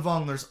Yuuzhan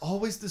Vong, there's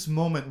always this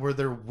moment where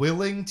they're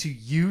willing to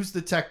use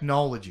the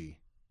technology.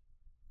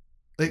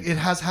 Like, it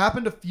has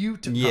happened a few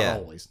times. Yeah.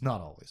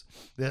 Not always.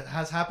 It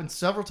has happened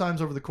several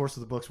times over the course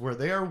of the books where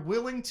they are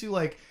willing to,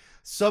 like,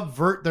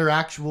 subvert their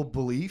actual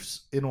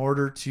beliefs in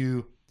order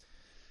to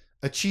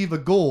achieve a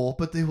goal,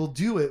 but they will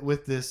do it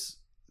with this...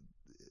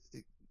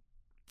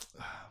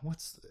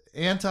 What's...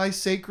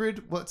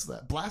 Anti-sacred? What's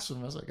that?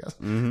 Blasphemous, I guess.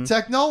 Mm-hmm.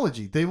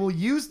 Technology. They will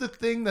use the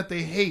thing that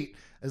they hate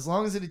as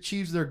long as it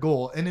achieves their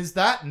goal. And is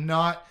that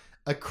not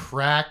a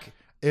crack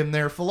in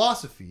their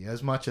philosophy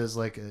as much as,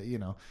 like,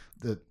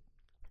 the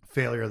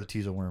failure of the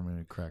teasel worm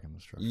and a crack in the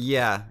structure?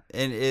 Yeah.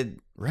 And it...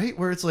 Right?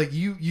 Where it's like,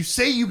 you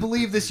say you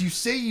believe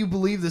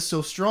this,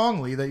 so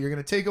strongly that you're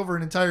going to take over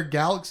an entire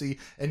galaxy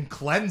and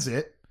cleanse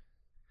it.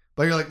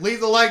 But you're like,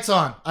 leave the lights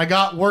on. I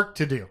got work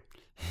to do.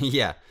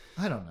 Yeah.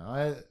 I don't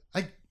know.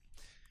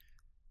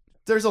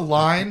 There's a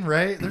line,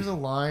 right? There's a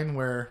line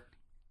where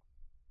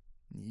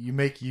you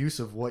make use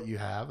of what you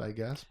have, I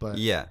guess. But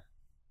Yeah.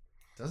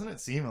 doesn't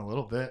it seem a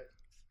little bit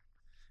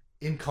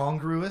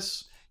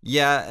incongruous?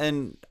 Yeah,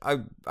 and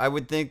I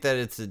would think that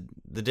it's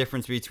the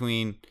difference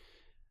between,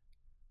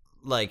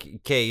 like,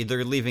 okay,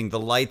 they're leaving the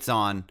lights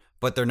on,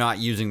 but they're not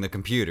using the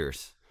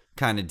computers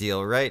kind of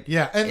deal, right?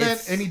 Yeah,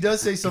 and he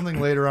does say something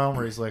later on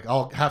where he's like,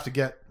 I'll have to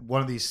get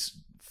one of these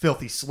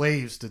filthy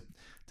slaves to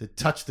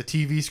touch the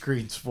TV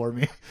screens for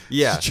me.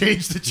 Yeah. To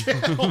change the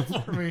channel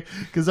for me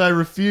because I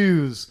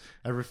refuse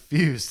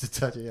to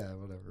touch it. Yeah,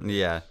 whatever.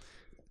 Yeah.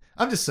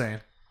 I'm just saying.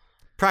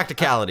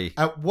 Practicality.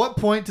 At what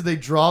point do they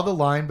draw the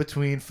line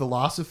between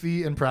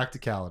philosophy and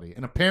practicality?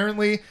 And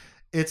apparently,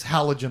 it's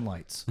halogen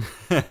lights.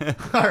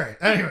 All right.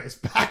 Anyways,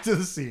 back to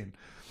the scene.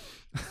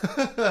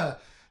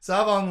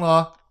 Savong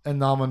La and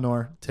Nama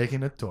Nor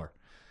taking a tour.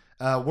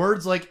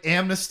 Words like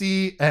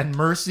amnesty and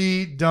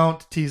mercy don't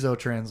Tizo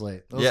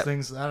translate. Those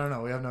things, I don't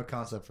know. We have no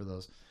concept for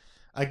those.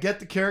 I get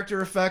the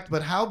character effect,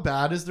 but how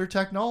bad is their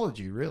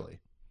technology, really?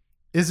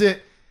 Is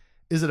it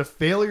a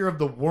failure of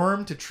the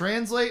worm to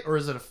translate, or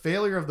is it a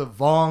failure of the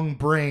Vong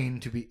brain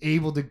to be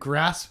able to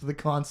grasp the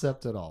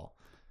concept at all?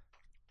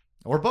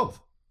 Or both.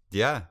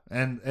 Yeah.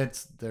 And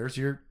there's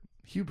your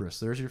hubris.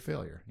 There's your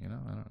failure.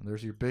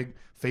 There's your big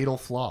fatal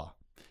flaw.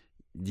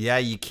 Yeah,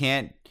 you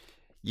can't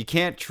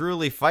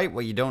truly fight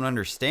what you don't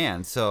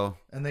understand. So,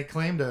 and they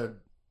claim to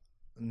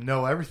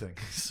know everything.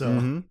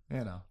 So,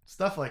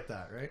 stuff like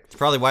that, right? It's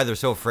probably why they're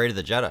so afraid of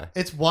the Jedi.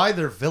 It's why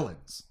they're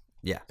villains.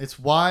 Yeah. It's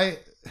why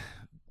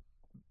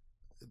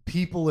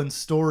people in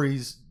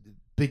stories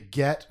they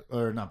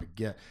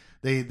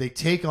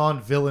take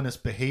on villainous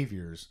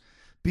behaviors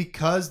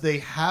because they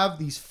have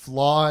these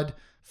flawed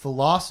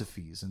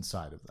philosophies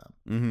inside of them.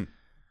 Mm-hmm.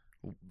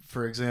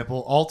 For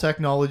example, all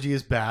technology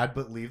is bad,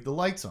 but leave the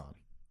lights on.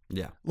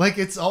 Yeah. Like,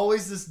 it's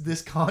always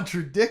this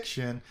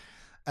contradiction,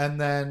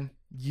 and then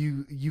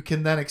you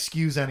can then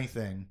excuse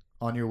anything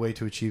on your way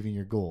to achieving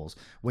your goals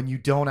when you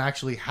don't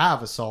actually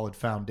have a solid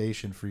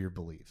foundation for your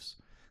beliefs.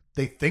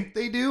 They think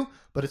they do,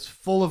 but it's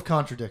full of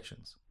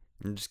contradictions.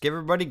 And just give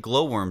everybody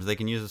glowworms they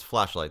can use as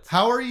flashlights.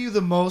 How are you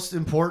the most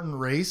important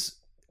race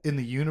in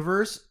the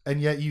universe,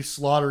 and yet you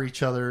slaughter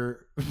each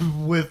other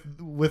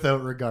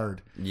without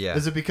regard? Yeah.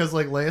 Is it because,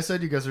 like Leia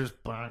said, you guys are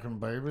just backing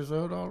babies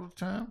out all the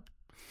time?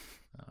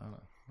 I don't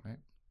know, right?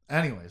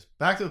 Anyways,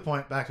 back to the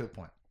point.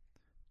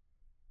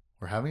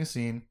 We're having a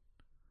scene.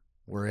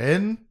 We're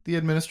in the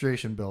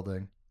administration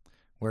building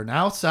where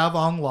now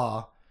Savong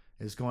Law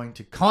is going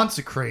to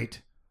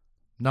consecrate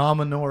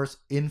Nominor's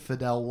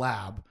infidel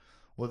lab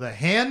with a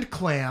hand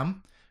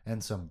clam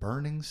and some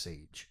burning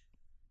sage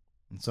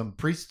and some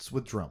priests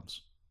with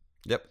drums.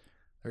 Yep.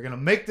 They're going to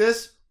make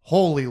this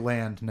holy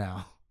land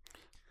now.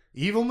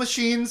 Evil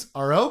machines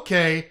are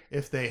okay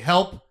if they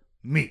help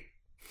me.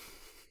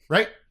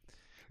 Right?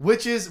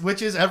 Which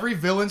is every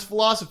villain's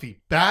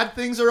philosophy. Bad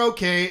things are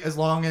okay as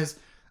long as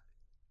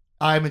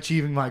I'm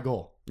achieving my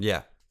goal.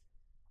 Yeah.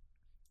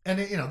 And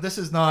this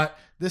is not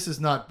like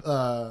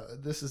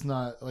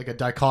a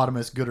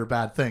dichotomous good or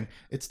bad thing.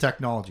 It's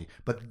technology,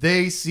 but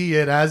they see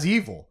it as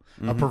evil,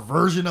 a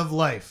perversion of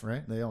life,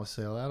 right? They always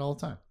say that all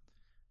the time.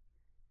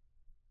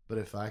 But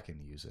if I can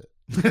use it,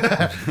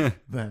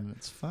 then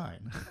it's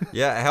fine.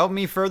 Yeah, help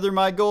me further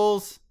my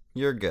goals.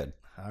 You're good.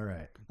 All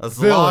right. As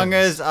Villains. long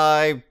as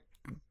I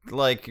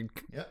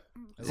Yep.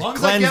 As long as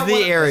cleanse I get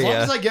the area. As long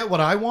as I get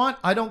what I want,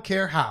 I don't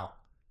care how.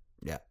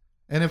 Yeah.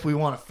 And if we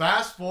want to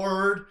fast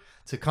forward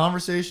to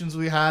conversations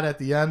we had at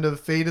the end of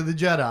Fate of the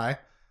Jedi,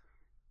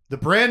 the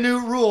brand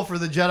new rule for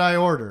the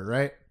Jedi Order,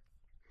 right?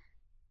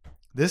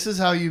 This is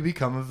how you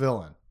become a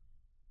villain.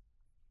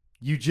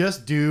 You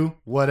just do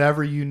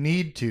whatever you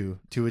need to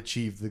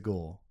achieve the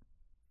goal.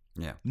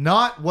 Yeah.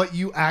 Not what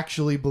you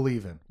actually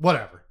believe in.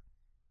 Whatever.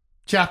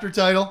 Chapter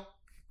title?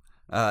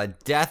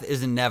 Death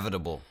is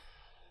inevitable.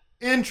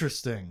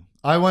 Interesting.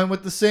 I went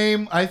with the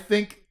same, I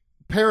think,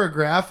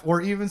 paragraph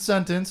or even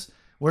sentence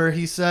where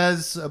he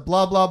says,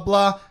 blah, blah,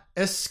 blah,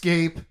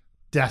 escape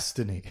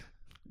destiny.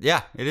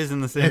 Yeah, it is in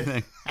the same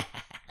thing.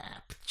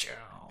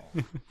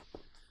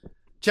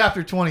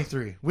 Chapter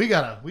 23. We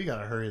gotta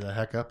hurry the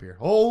heck up here.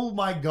 Oh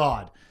my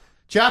God.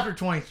 Chapter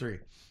 23.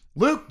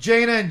 Luke,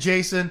 Jaina, and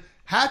Jason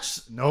hatch.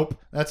 Nope,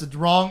 that's a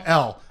wrong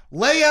L.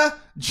 Leia,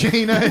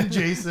 Jaina, and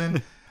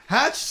Jason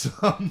hatch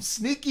some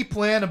sneaky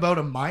plan about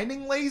a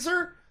mining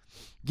laser.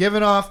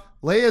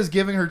 Leia's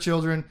giving her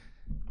children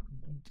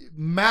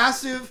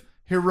massive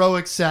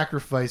heroic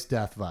sacrifice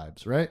death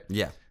vibes, right?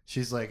 Yeah.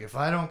 She's like, if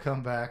I don't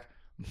come back,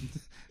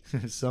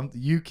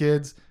 you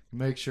kids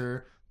make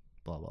sure,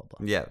 blah, blah, blah.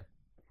 Yeah.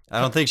 I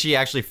don't think she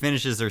actually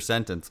finishes her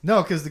sentence.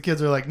 No, because the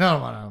kids are like,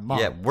 no, Mom.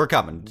 Yeah, we're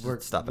coming.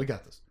 Stop We it.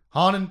 got this.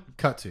 Han and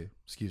cut to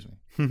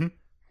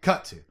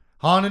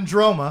Han and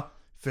Droma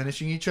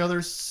finishing each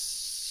other's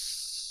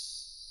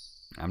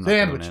I'm not going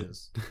in.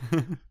 sandwiches.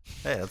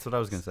 Hey, that's what I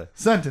was going to say.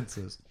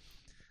 Sentences.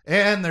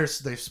 And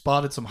they've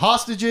spotted some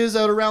hostages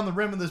out around the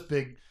rim of this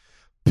big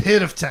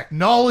pit of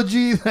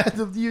technology that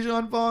the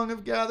Yuuzhan Vong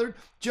have gathered.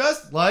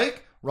 Just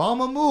like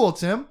Rama Mool,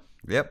 Tim.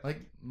 Yep.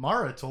 Like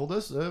Mara told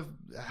us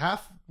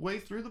halfway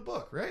through the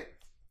book, right?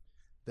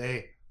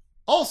 They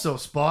also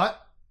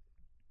spot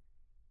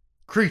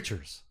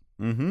creatures.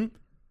 Mm-hmm.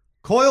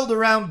 Coiled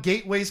around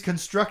Gateway's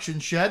construction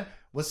shed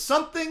was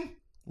something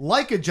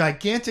like a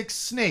gigantic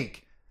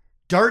snake,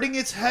 darting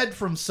its head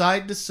from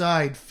side to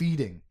side,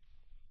 feeding.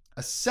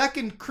 A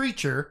second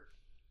creature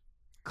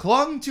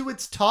clung to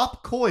its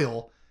top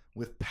coil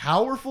with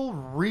powerful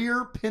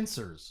rear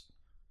pincers.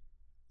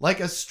 Like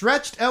a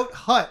stretched out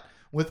hut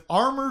with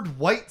armored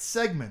white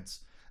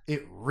segments,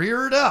 it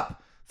reared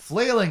up,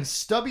 flailing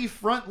stubby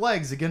front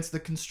legs against the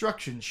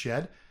construction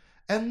shed,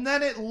 and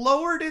then it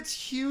lowered its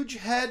huge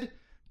head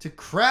to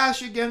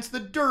crash against the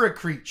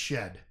Duracrete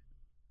shed.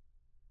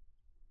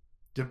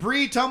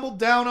 Debris tumbled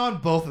down on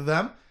both of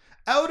them.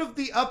 Out of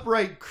the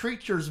upright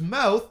creature's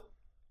mouth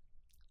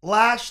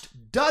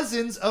lashed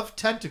dozens of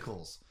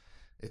tentacles.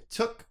 It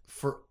looked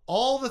for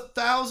all the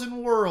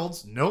 1,000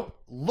 worlds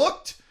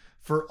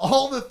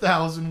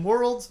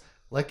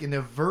like an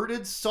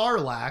averted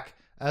sarlacc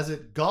as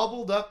it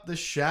gobbled up the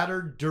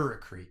shattered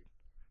Duracrete.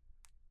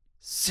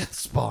 Sith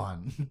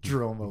spawn,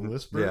 Droma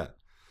whispered. Yeah.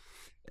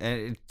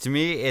 And to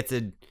me, it's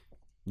a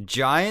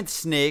giant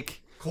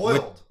snake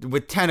Coiled.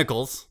 with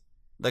tentacles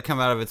that come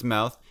out of its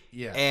mouth.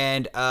 Yeah.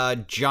 And a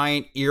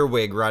giant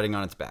earwig riding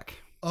on its back.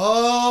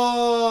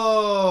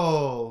 Oh,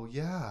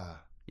 yeah.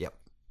 Yep.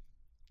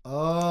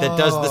 Oh. That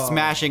does the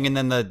smashing, and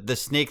then the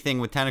snake thing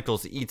with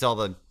tentacles eats all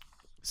the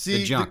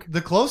junk.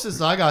 The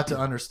closest I got to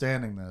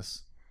understanding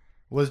this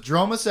was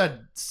Droma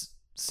said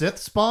Sith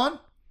spawn,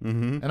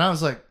 and I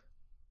was like,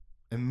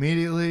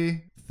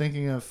 immediately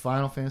thinking of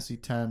Final Fantasy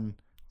X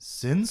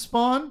Sin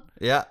spawn.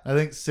 Yeah. I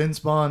think Sin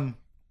spawn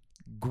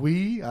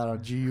Gui, I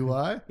don't know,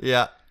 GUI,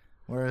 Yeah.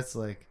 where it's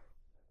like,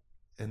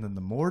 and then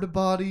the Morta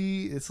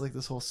body, it's like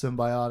this whole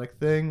symbiotic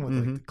thing with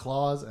like the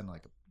claws and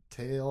like a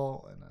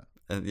tail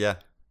and Yeah.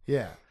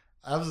 yeah.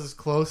 I was as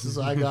close as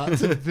I got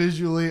to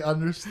visually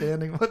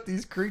understanding what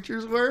these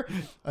creatures were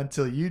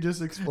until you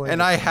just explained.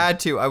 And I had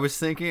to. I was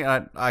thinking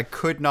I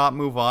could not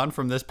move on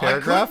from this I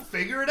paragraph.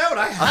 couldn't figure it out.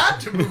 I had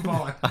to move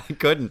on. I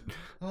couldn't.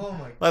 Oh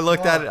my god. I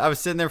looked at it. I was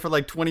sitting there for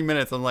like 20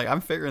 minutes. I'm like,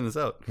 I'm figuring this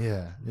out.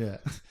 Yeah.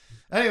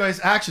 Anyways,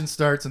 action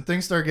starts and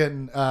things start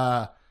getting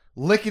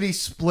lickety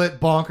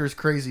split bonkers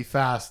crazy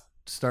fast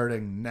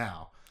starting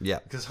now. Yeah.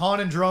 Because Han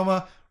and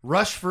Droma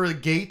rush for the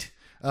gate.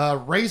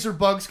 Razor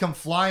bugs come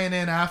flying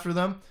in after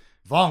them.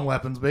 Vong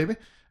weapons, baby.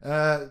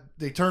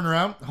 They turn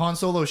around. Han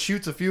Solo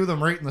shoots a few of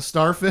them right in the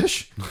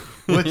starfish,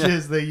 which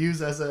is they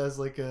use as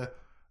like a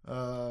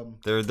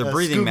They're the a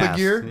breathing scuba mask.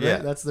 gear. Right? Yeah.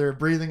 That's their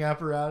breathing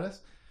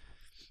apparatus.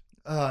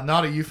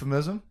 Not a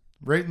euphemism.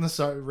 Right in the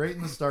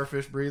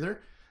starfish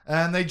breather.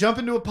 And they jump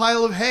into a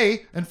pile of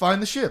hay and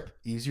find the ship.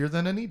 Easier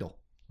than a needle.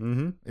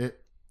 Mm-hmm.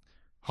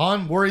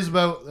 Han worries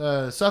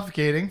about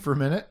suffocating for a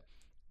minute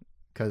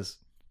because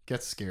it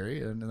gets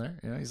scary in there.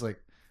 You know, he's like,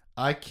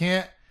 I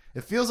can't.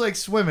 It feels like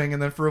swimming,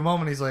 and then for a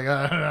moment he's like,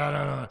 I don't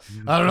know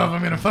if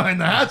I'm gonna find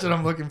the hatchet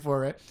I'm looking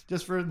for. Right,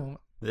 just for a moment.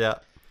 Yeah.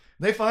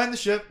 They find the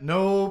ship,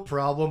 no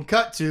problem.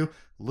 Cut to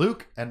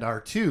Luke and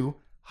R2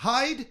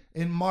 hide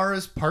in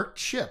Mara's parked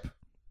ship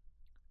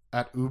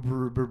at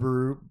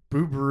Uberuburu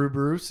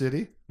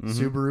City,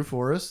 Subaru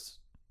Forest.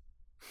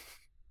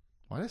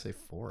 Why did I say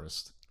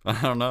forest?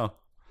 I don't know.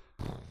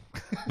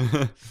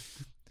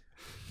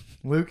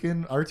 Luke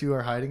and R2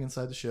 are hiding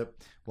inside the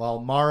ship while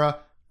Mara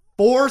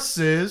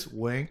forces,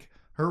 wink,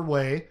 her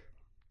way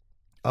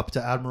up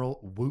to Admiral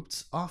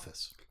Woot's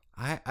office.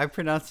 I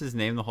pronounced his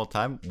name the whole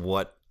time.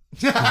 What?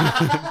 That's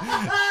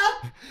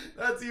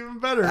even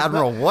better.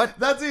 Admiral what?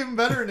 That's even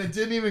better, and it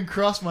didn't even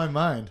cross my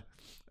mind.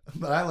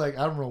 But I like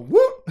Admiral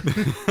Woot.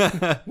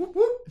 Whoop,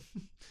 whoop.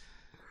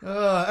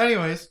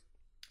 Anyways,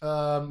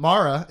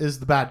 Mara is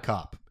the bad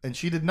cop, and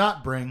she did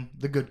not bring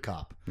the good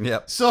cop.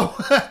 Yep. So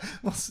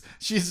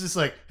she's just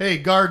like, hey,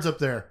 guards up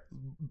there,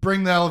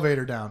 bring the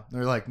elevator down.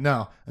 They're like,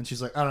 no. And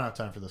she's like, I don't have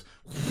time for this.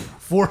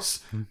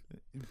 Force.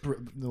 The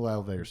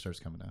elevator starts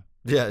coming down.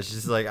 Yeah,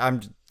 she's like,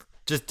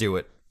 just do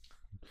it.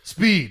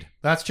 Speed.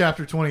 That's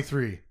chapter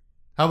 23.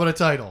 How about a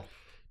title?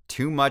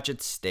 Too much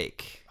at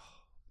stake.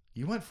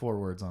 You went 4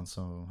 words on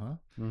some, huh?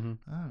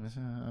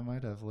 Mm-hmm. I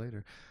might have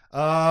later.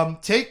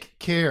 Take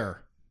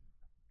care.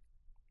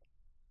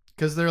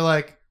 Because they're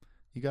like,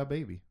 you got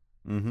baby.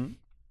 Mm-hmm.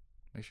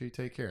 Make sure you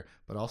take care.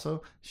 But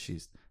also,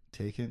 she's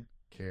taking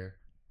care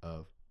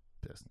of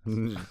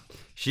business.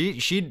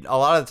 She a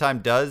lot of the time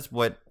does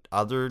what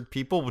other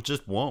people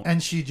just won't.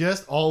 And she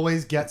just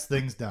always gets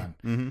things done.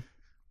 Mm-hmm.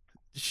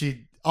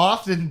 She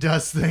often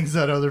does things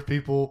that other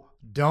people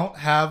don't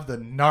have the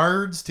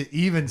nards to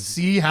even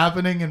see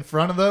happening in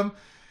front of them.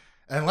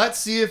 And let's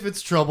see if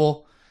it's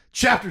trouble.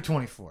 Chapter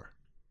 24.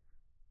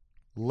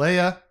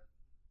 Leia.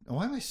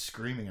 Why am I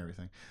screaming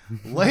everything?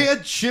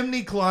 Leia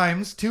chimney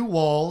climbs 2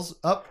 walls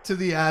up to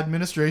the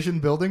administration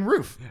building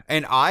roof.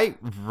 And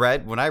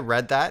when I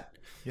read that,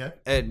 Yeah.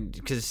 and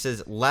because it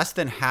says less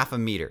than half a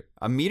meter.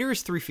 A meter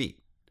is 3 feet.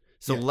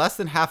 So less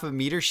than half a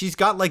meter. She's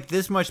got like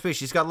this much space.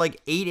 She's got like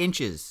 8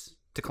 inches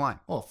to climb.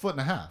 Well, a foot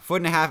and a half. A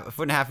foot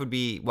and a half would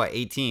be what,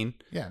 18?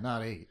 Yeah,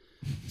 not 8.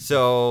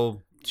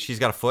 So she's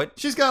got a foot.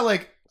 She's got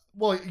like,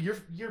 well,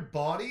 your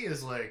body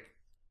is like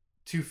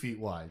 2 feet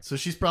wide, so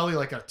she's probably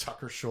like a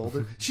tuck her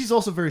shoulder. She's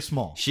also very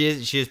small. She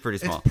is pretty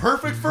small. It's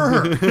perfect for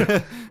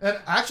her. And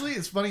actually,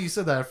 it's funny you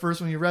said that at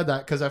first when you read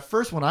that, because at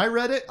first when I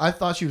read it, I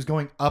thought she was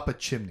going up a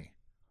chimney.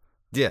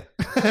 Yeah.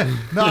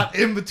 Not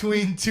in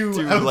between two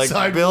outside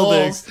like,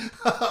 buildings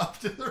walls up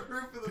to the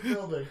roof of the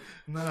building.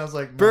 And then I was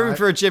like, no, Perfect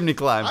for a chimney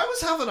climb. I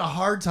was having a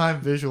hard time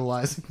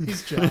visualizing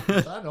these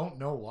chapters. I don't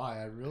know why.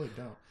 I really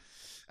don't.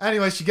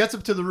 Anyway, she gets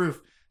up to the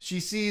roof. She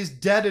sees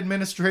dead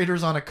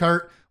administrators on a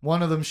cart.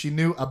 One of them she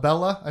knew,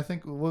 Abella, I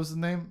think. What was the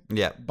name?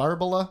 Yeah.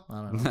 Barbella? I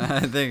don't know. I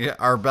think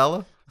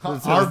Arbella.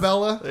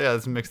 Arbella? Yeah,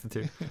 let's mix the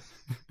two.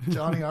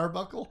 Johnny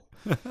Arbuckle?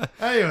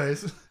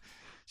 Anyways,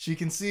 she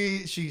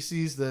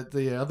sees that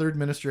the other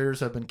administrators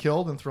have been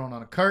killed and thrown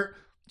on a cart.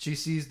 She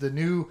sees the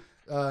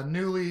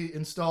newly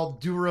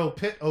installed Duro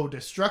Pit O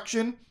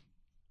Destruction.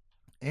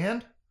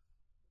 And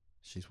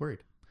she's worried.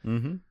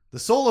 Mm-hmm. The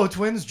Solo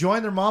twins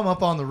join their mom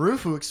up on the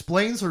roof, who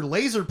explains her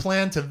laser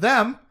plan to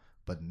them,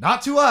 but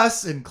not to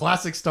us in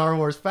classic Star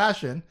Wars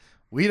fashion.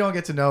 We don't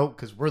get to know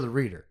because we're the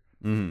reader.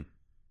 Mm-hmm.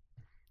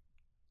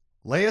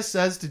 Leia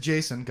says to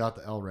Jason, got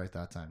the L right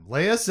that time.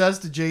 Leia says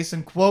to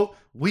Jason, quote,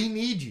 "We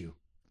need you."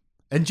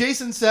 And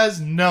Jason says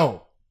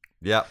no.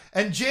 Yeah.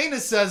 And Jaina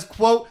says,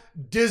 quote,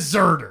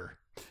 "Deserter."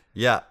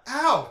 Yeah.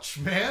 Ouch,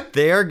 man.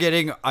 They are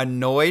getting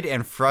annoyed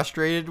and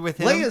frustrated with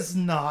him. Leia's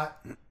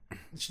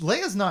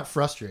not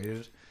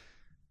frustrated,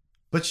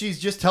 but she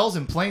just tells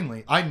him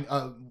plainly,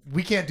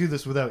 we can't do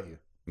this without you.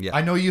 Yeah.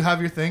 I know you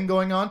have your thing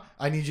going on.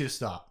 I need you to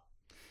stop.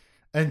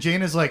 And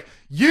Jaina's like,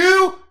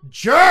 "You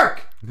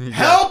jerk!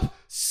 Help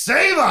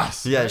save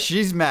us!" Yeah,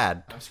 she's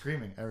mad. I'm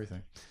screaming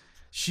everything.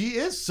 She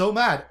is so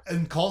mad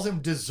and calls him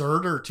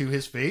deserter to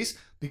his face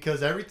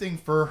because everything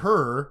for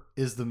her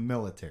is the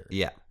military.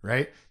 Yeah.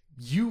 Right?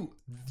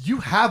 you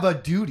have a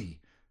duty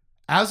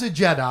as a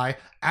Jedi,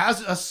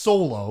 as a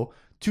Solo,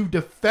 to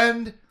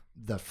defend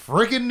the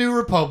friggin' New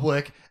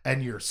Republic,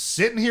 and you're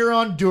sitting here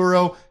on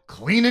Duro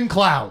cleaning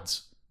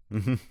clouds.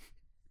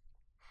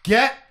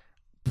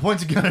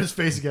 Points a gun at his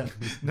face again.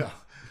 No.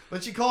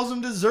 But she calls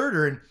him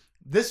deserter, and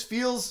this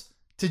feels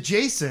to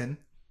Jason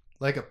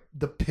like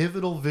the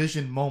pivotal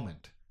vision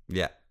moment.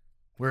 Yeah.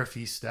 Where if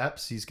he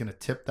steps, he's going to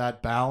tip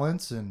that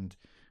balance, and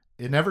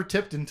it never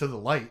tipped into the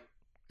light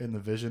in the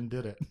vision,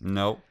 did it?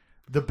 Nope.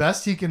 The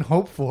best he can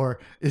hope for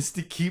is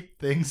to keep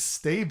things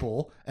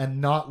stable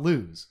and not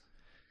lose.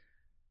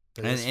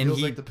 But And this feels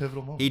he, like the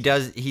pivotal moment.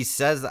 he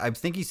says, I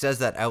think he says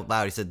that out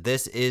loud. He said,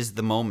 this is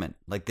the moment.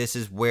 Like, this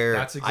is where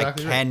That's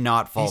exactly I right.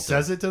 cannot falter. He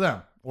says it to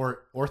them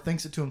or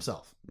thinks it to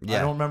himself. Yeah.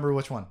 I don't remember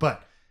which one.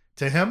 But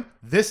to him,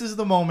 this is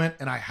the moment,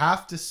 and I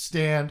have to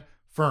stand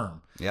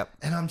firm. Yep.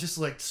 And I'm just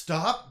like,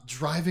 stop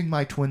driving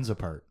my twins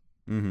apart.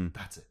 Mm-hmm.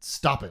 That's it.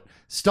 Stop it.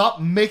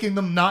 Stop making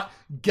them not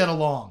get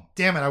along.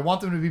 Damn it. I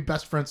want them to be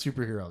best friend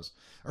superheroes.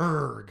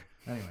 Erg.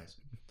 Anyways.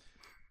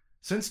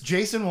 Since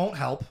Jason won't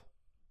help,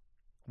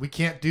 we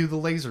can't do the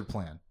laser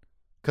plan.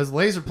 Because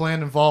laser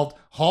plan involved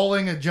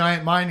hauling a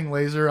giant mining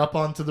laser up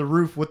onto the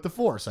roof with the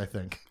Force, I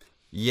think.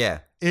 Yeah.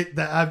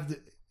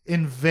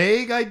 In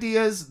vague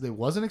ideas, it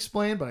wasn't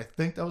explained, but I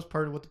think that was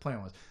part of what the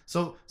plan was.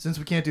 So since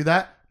we can't do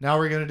that, now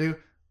we're going to do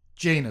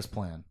Jaina's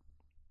plan,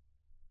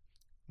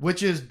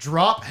 which is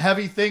drop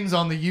heavy things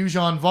on the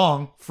Yuuzhan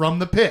Vong from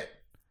the pit.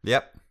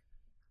 Yep.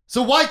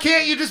 So why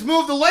can't you just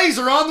move the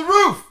laser on the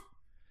roof?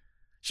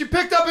 She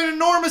picked up an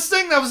enormous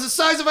thing that was the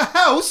size of a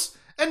house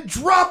and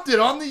dropped it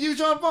on the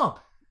Yuuzhan Vong,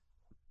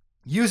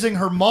 using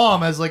her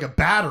mom as like a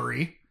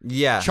battery,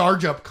 Yeah.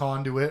 charge up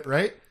conduit,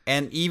 right?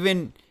 And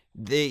even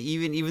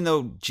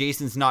though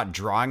Jason's not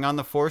drawing on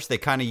the Force, they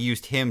kind of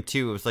used him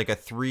too. It was like a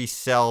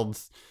 3-celled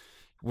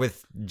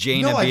with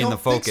Jaina being the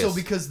focus. Think so,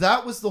 because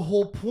that was the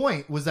whole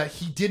point, was that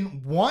he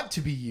didn't want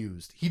to be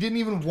used. He didn't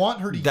even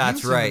want her to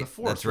That's use him right. in the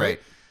Force. That's right.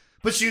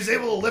 But she was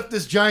able to lift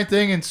this giant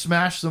thing and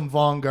smash some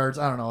Vong guards.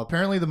 I don't know.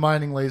 Apparently the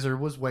mining laser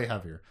was way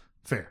heavier.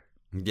 Fair.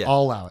 Yeah.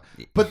 I'll allow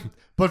it.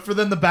 But for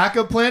then the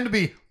backup plan to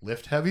be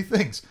lift heavy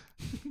things.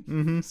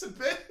 Mm-hmm. It's a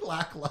bit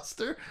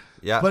lackluster.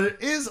 Yeah. But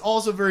it is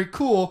also very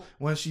cool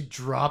when she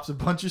drops a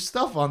bunch of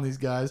stuff on these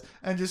guys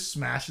and just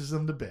smashes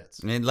them to bits.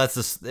 And it lets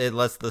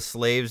the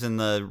slaves and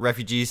the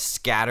refugees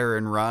scatter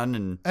and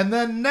run, And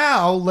then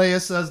now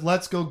Leia says,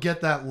 let's go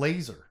get that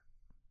laser.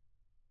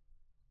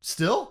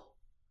 Still,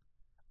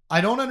 I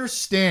don't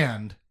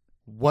understand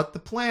what the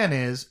plan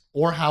is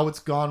or how it's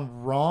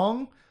gone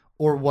wrong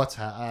or what's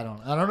I don't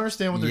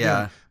understand what they're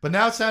doing. But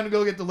now it's time to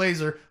go get the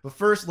laser. But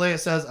first, Leia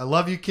says, I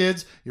love you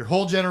kids. Your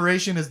whole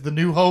generation is the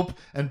new hope.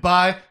 And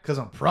bye, because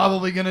I'm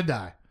probably going to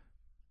die.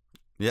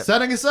 Yep.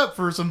 Setting us up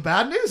for some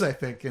bad news, I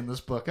think, in this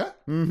book, huh?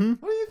 Mm-hmm.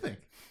 What do you think?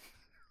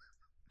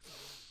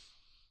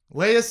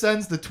 Leia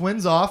sends the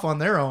twins off on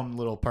their own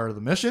little part of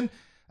the mission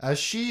as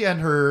she and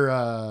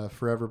her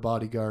forever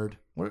bodyguard,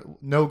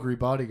 Nogri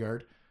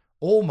bodyguard,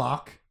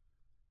 Olmec,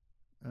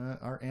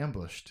 are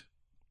ambushed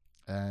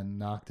and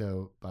knocked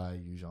out by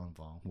Yuuzhan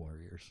Vong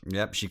warriors.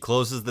 Yep. She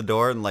closes the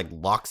door and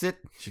locks it.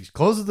 She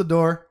closes the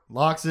door,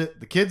 locks it.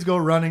 The kids go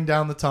running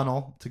down the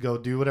tunnel to go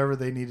do whatever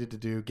they needed to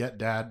do. Get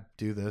dad,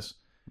 do this.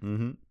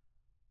 Mm-hmm.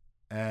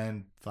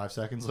 And 5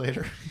 seconds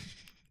later,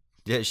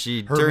 Yeah,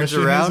 she her turns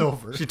mission around. is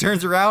over. She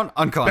turns around, bang,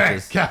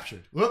 unconscious.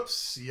 captured.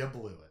 Whoops, you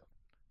blew it.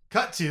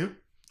 Cut to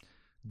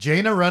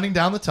Jaina running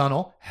down the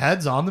tunnel,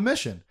 heads on the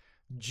mission.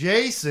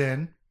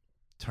 Jason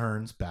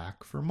turns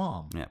back for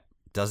mom. Yeah,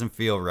 doesn't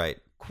feel right.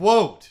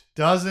 Quote,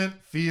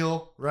 doesn't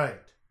feel right.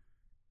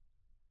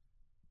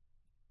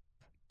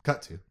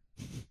 Cut to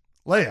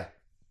Leia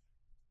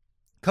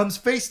comes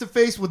face to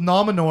face with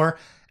Nominor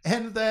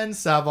and then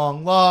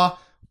Savong Law.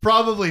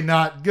 Probably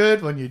not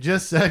good when you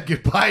just said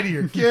goodbye to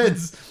your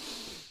kids.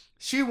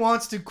 She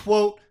wants to,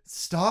 quote,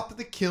 stop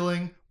the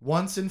killing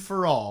once and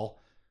for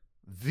all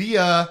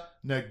via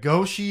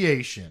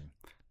negotiation.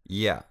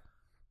 Yeah.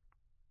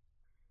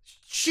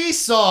 She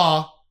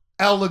saw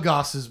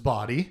Elagos's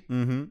body,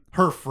 Mm-hmm.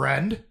 her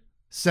friend,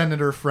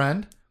 senator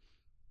friend.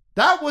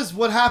 That was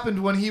what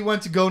happened when he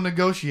went to go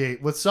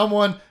negotiate with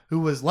someone who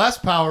was less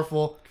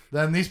powerful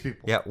than these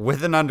people. Yeah,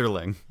 with an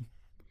underling.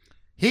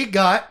 He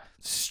got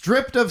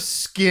stripped of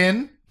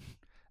skin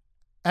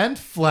and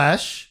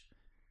flesh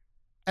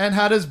and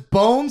had his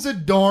bones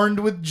adorned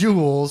with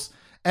jewels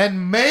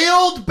and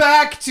mailed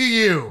back to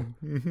you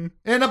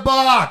in a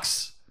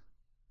box.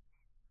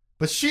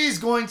 But she's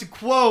going to,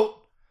 quote,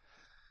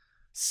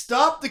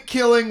 stop the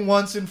killing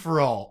once and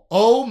for all.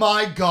 Oh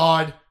my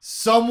God,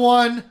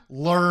 someone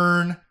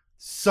learn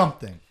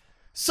something.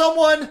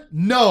 Someone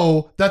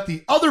know that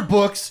the other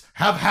books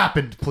have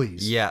happened,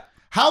 please. Yeah.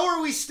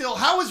 How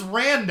is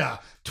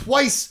Randa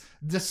twice,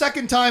 the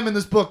second time in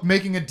this book,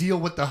 making a deal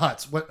with the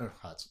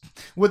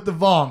with the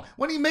Vong,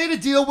 when he made a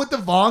deal with the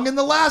Vong in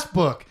the last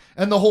book?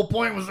 And the whole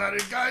point was that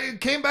it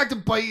came back to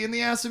bite you in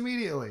the ass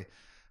immediately.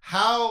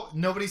 How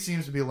nobody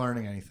seems to be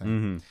learning anything.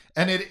 Mm-hmm.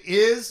 And it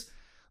is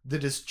the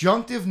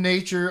disjunctive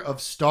nature of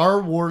Star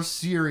Wars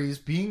series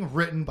being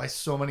written by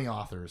so many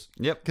authors.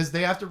 Yep. Because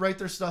they have to write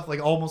their stuff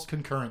like almost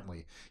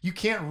concurrently. You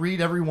can't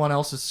read everyone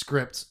else's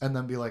scripts and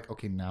then be like,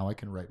 okay, now I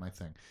can write my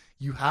thing.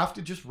 You have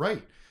to just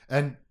write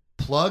and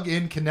plug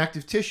in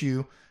connective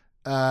tissue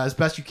as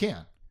best you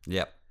can.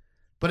 Yep.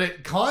 But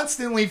it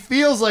constantly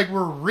feels like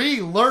we're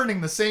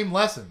relearning the same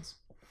lessons.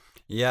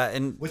 Yeah,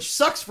 and Which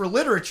sucks for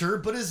literature,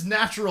 but is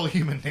natural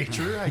human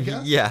nature, I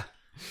guess. yeah.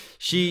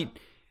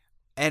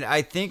 And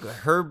I think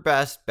her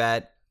best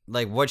bet,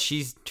 like what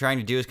she's trying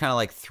to do is kind of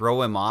like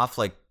throw him off,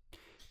 like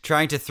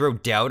trying to throw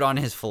doubt on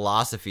his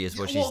philosophy is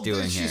what she's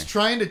doing here. She's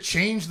trying to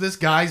change this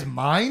guy's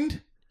mind.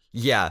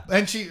 Yeah.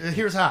 And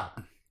here's how.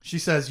 She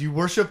says, you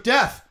worship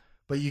death,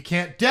 but you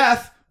can't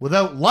death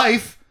without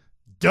life.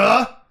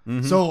 Duh.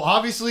 Mm-hmm. So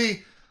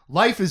obviously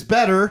life is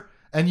better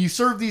and you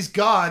serve these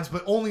gods,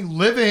 but only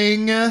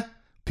living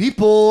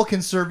people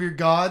can serve your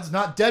gods,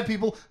 not dead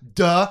people.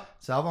 Duh.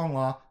 Salvan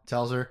Law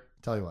tells her,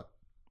 tell you what.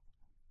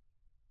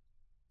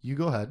 You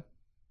go ahead.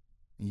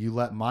 You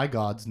let my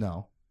gods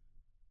know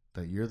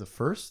that you're the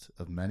first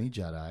of many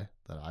Jedi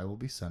that I will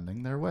be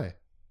sending their way.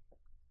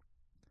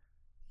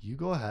 You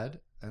go ahead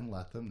and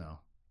let them know.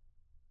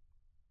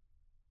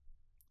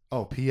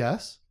 Oh,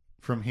 P.S.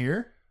 From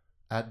here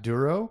at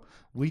Duro,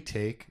 we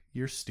take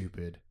your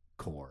stupid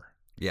core.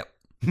 Yep.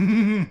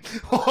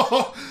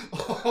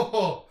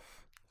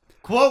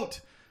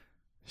 Quote,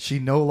 she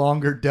no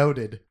longer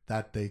doubted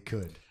that they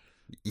could.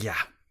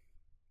 Yeah.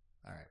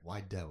 All right,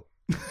 why doubt?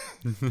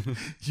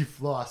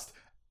 You've lost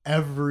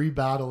every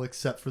battle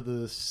except for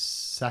the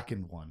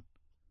second one.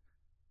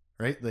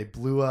 Right? They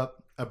blew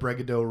up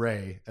Abregado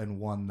Ray and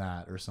won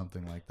that or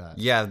something like that.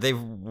 Yeah,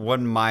 they've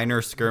won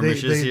minor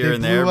skirmishes here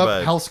and they there, blew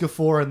but up Helska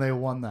 4 and they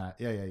won that.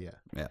 Yeah.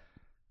 yeah.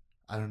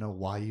 I don't know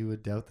why you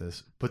would doubt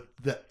this, but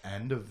the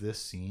end of this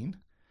scene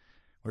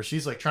where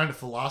she's like trying to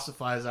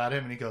philosophize at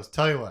him and he goes,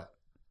 tell you what,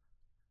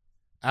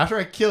 after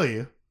I kill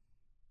you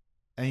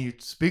and you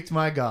speak to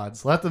my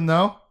gods, let them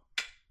know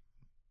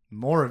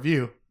more of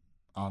you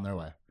on their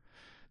way.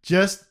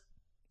 Just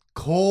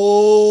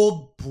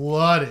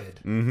cold-blooded,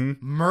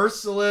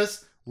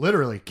 merciless,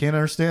 literally can't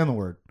understand the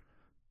word.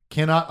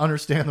 Cannot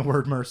understand the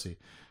word mercy.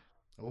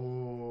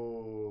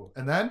 Oh,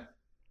 and then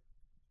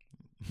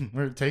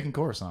we're taking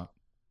Coruscant.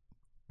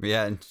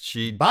 Yeah, and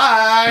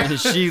Bye.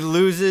 she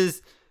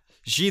loses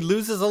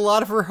a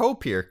lot of her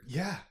hope here.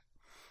 Yeah.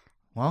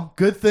 Well,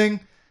 good thing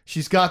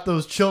she's got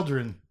those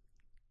children.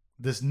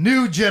 This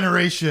new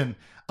generation,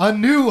 a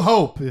new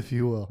hope, if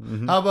you will.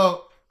 Mm-hmm. How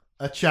about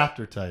a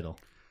chapter title?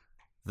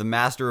 The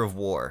Master of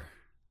War.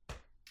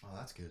 Oh,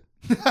 that's good.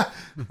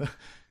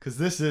 Because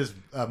this is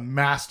a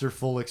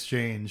masterful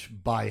exchange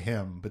by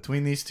him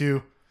between these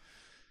two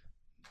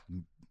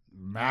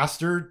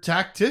master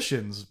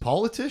tacticians,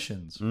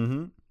 politicians.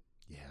 Mm-hmm.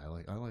 Yeah,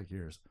 I like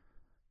yours.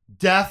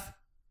 Death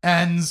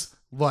ends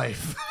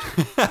life.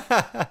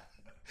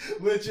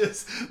 Which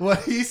is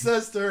what he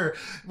says to her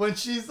when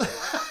she's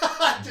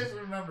I just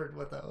remembered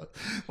what that was.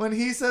 When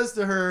he says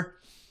to her,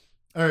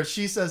 or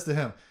she says to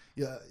him,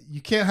 yeah,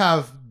 you can't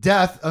have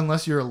death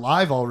unless you're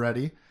alive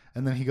already.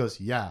 And then he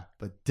goes, yeah,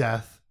 but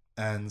death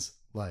ends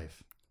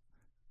life.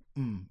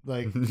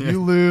 Like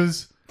you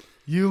lose,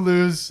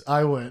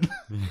 I win.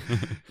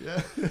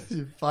 Yeah.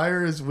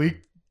 Fire is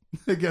weak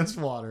against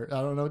water.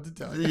 I don't know what to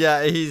tell you.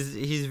 Yeah,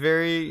 he's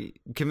very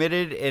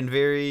committed and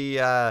very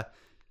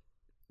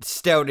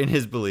stout in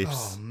his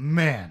beliefs. Oh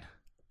man,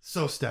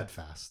 so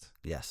steadfast.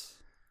 Yes.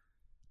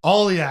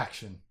 All the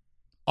action,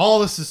 all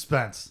the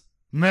suspense.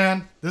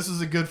 Man, this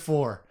is a good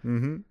 4.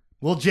 Mm-hmm.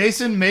 Will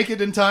Jason make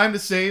it in time to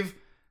save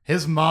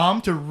his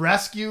mom, to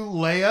rescue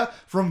Leia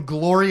from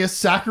glorious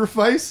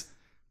sacrifice?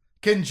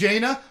 Can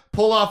Jaina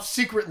pull off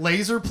secret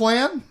laser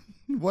plan?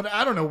 What,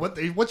 I don't know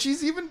what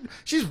she's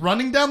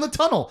running down the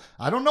tunnel.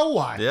 I don't know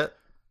why. Yeah.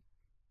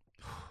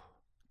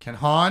 Can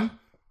Han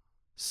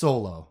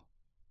Solo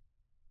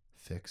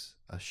fix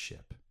a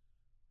ship?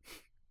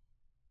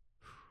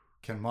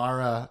 Can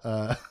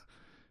Mara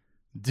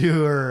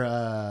do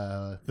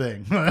her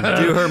thing? Do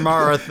her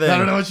Mara thing. I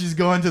don't know what she's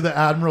going to the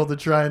Admiral to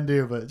try and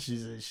do, but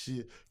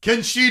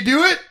can she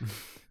do it?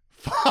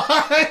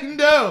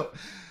 Find out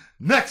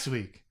next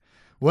week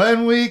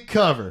when we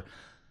cover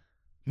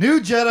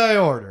New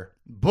Jedi Order,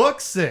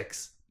 Book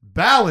 6,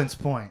 Balance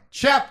Point,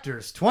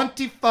 chapters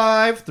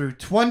 25 through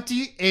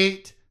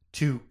 28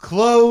 to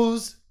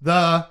close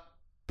the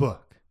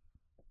book.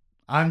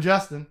 I'm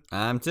Justin.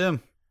 I'm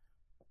Tim.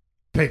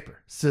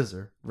 Paper,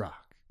 scissor,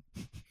 rock.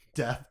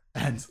 Death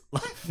ends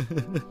life.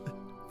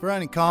 For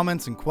any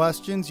comments and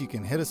questions, you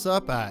can hit us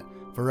up at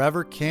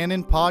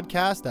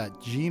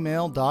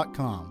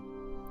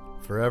forevercanonpodcast@gmail.com.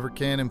 Forever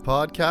Canon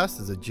Podcast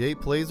is a Jay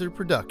Plazer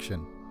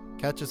production.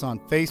 Catch us on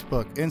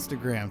Facebook,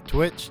 Instagram,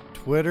 Twitch,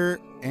 Twitter,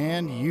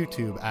 and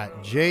YouTube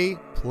at Jay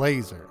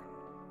Plazer.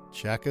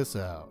 Check us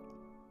out.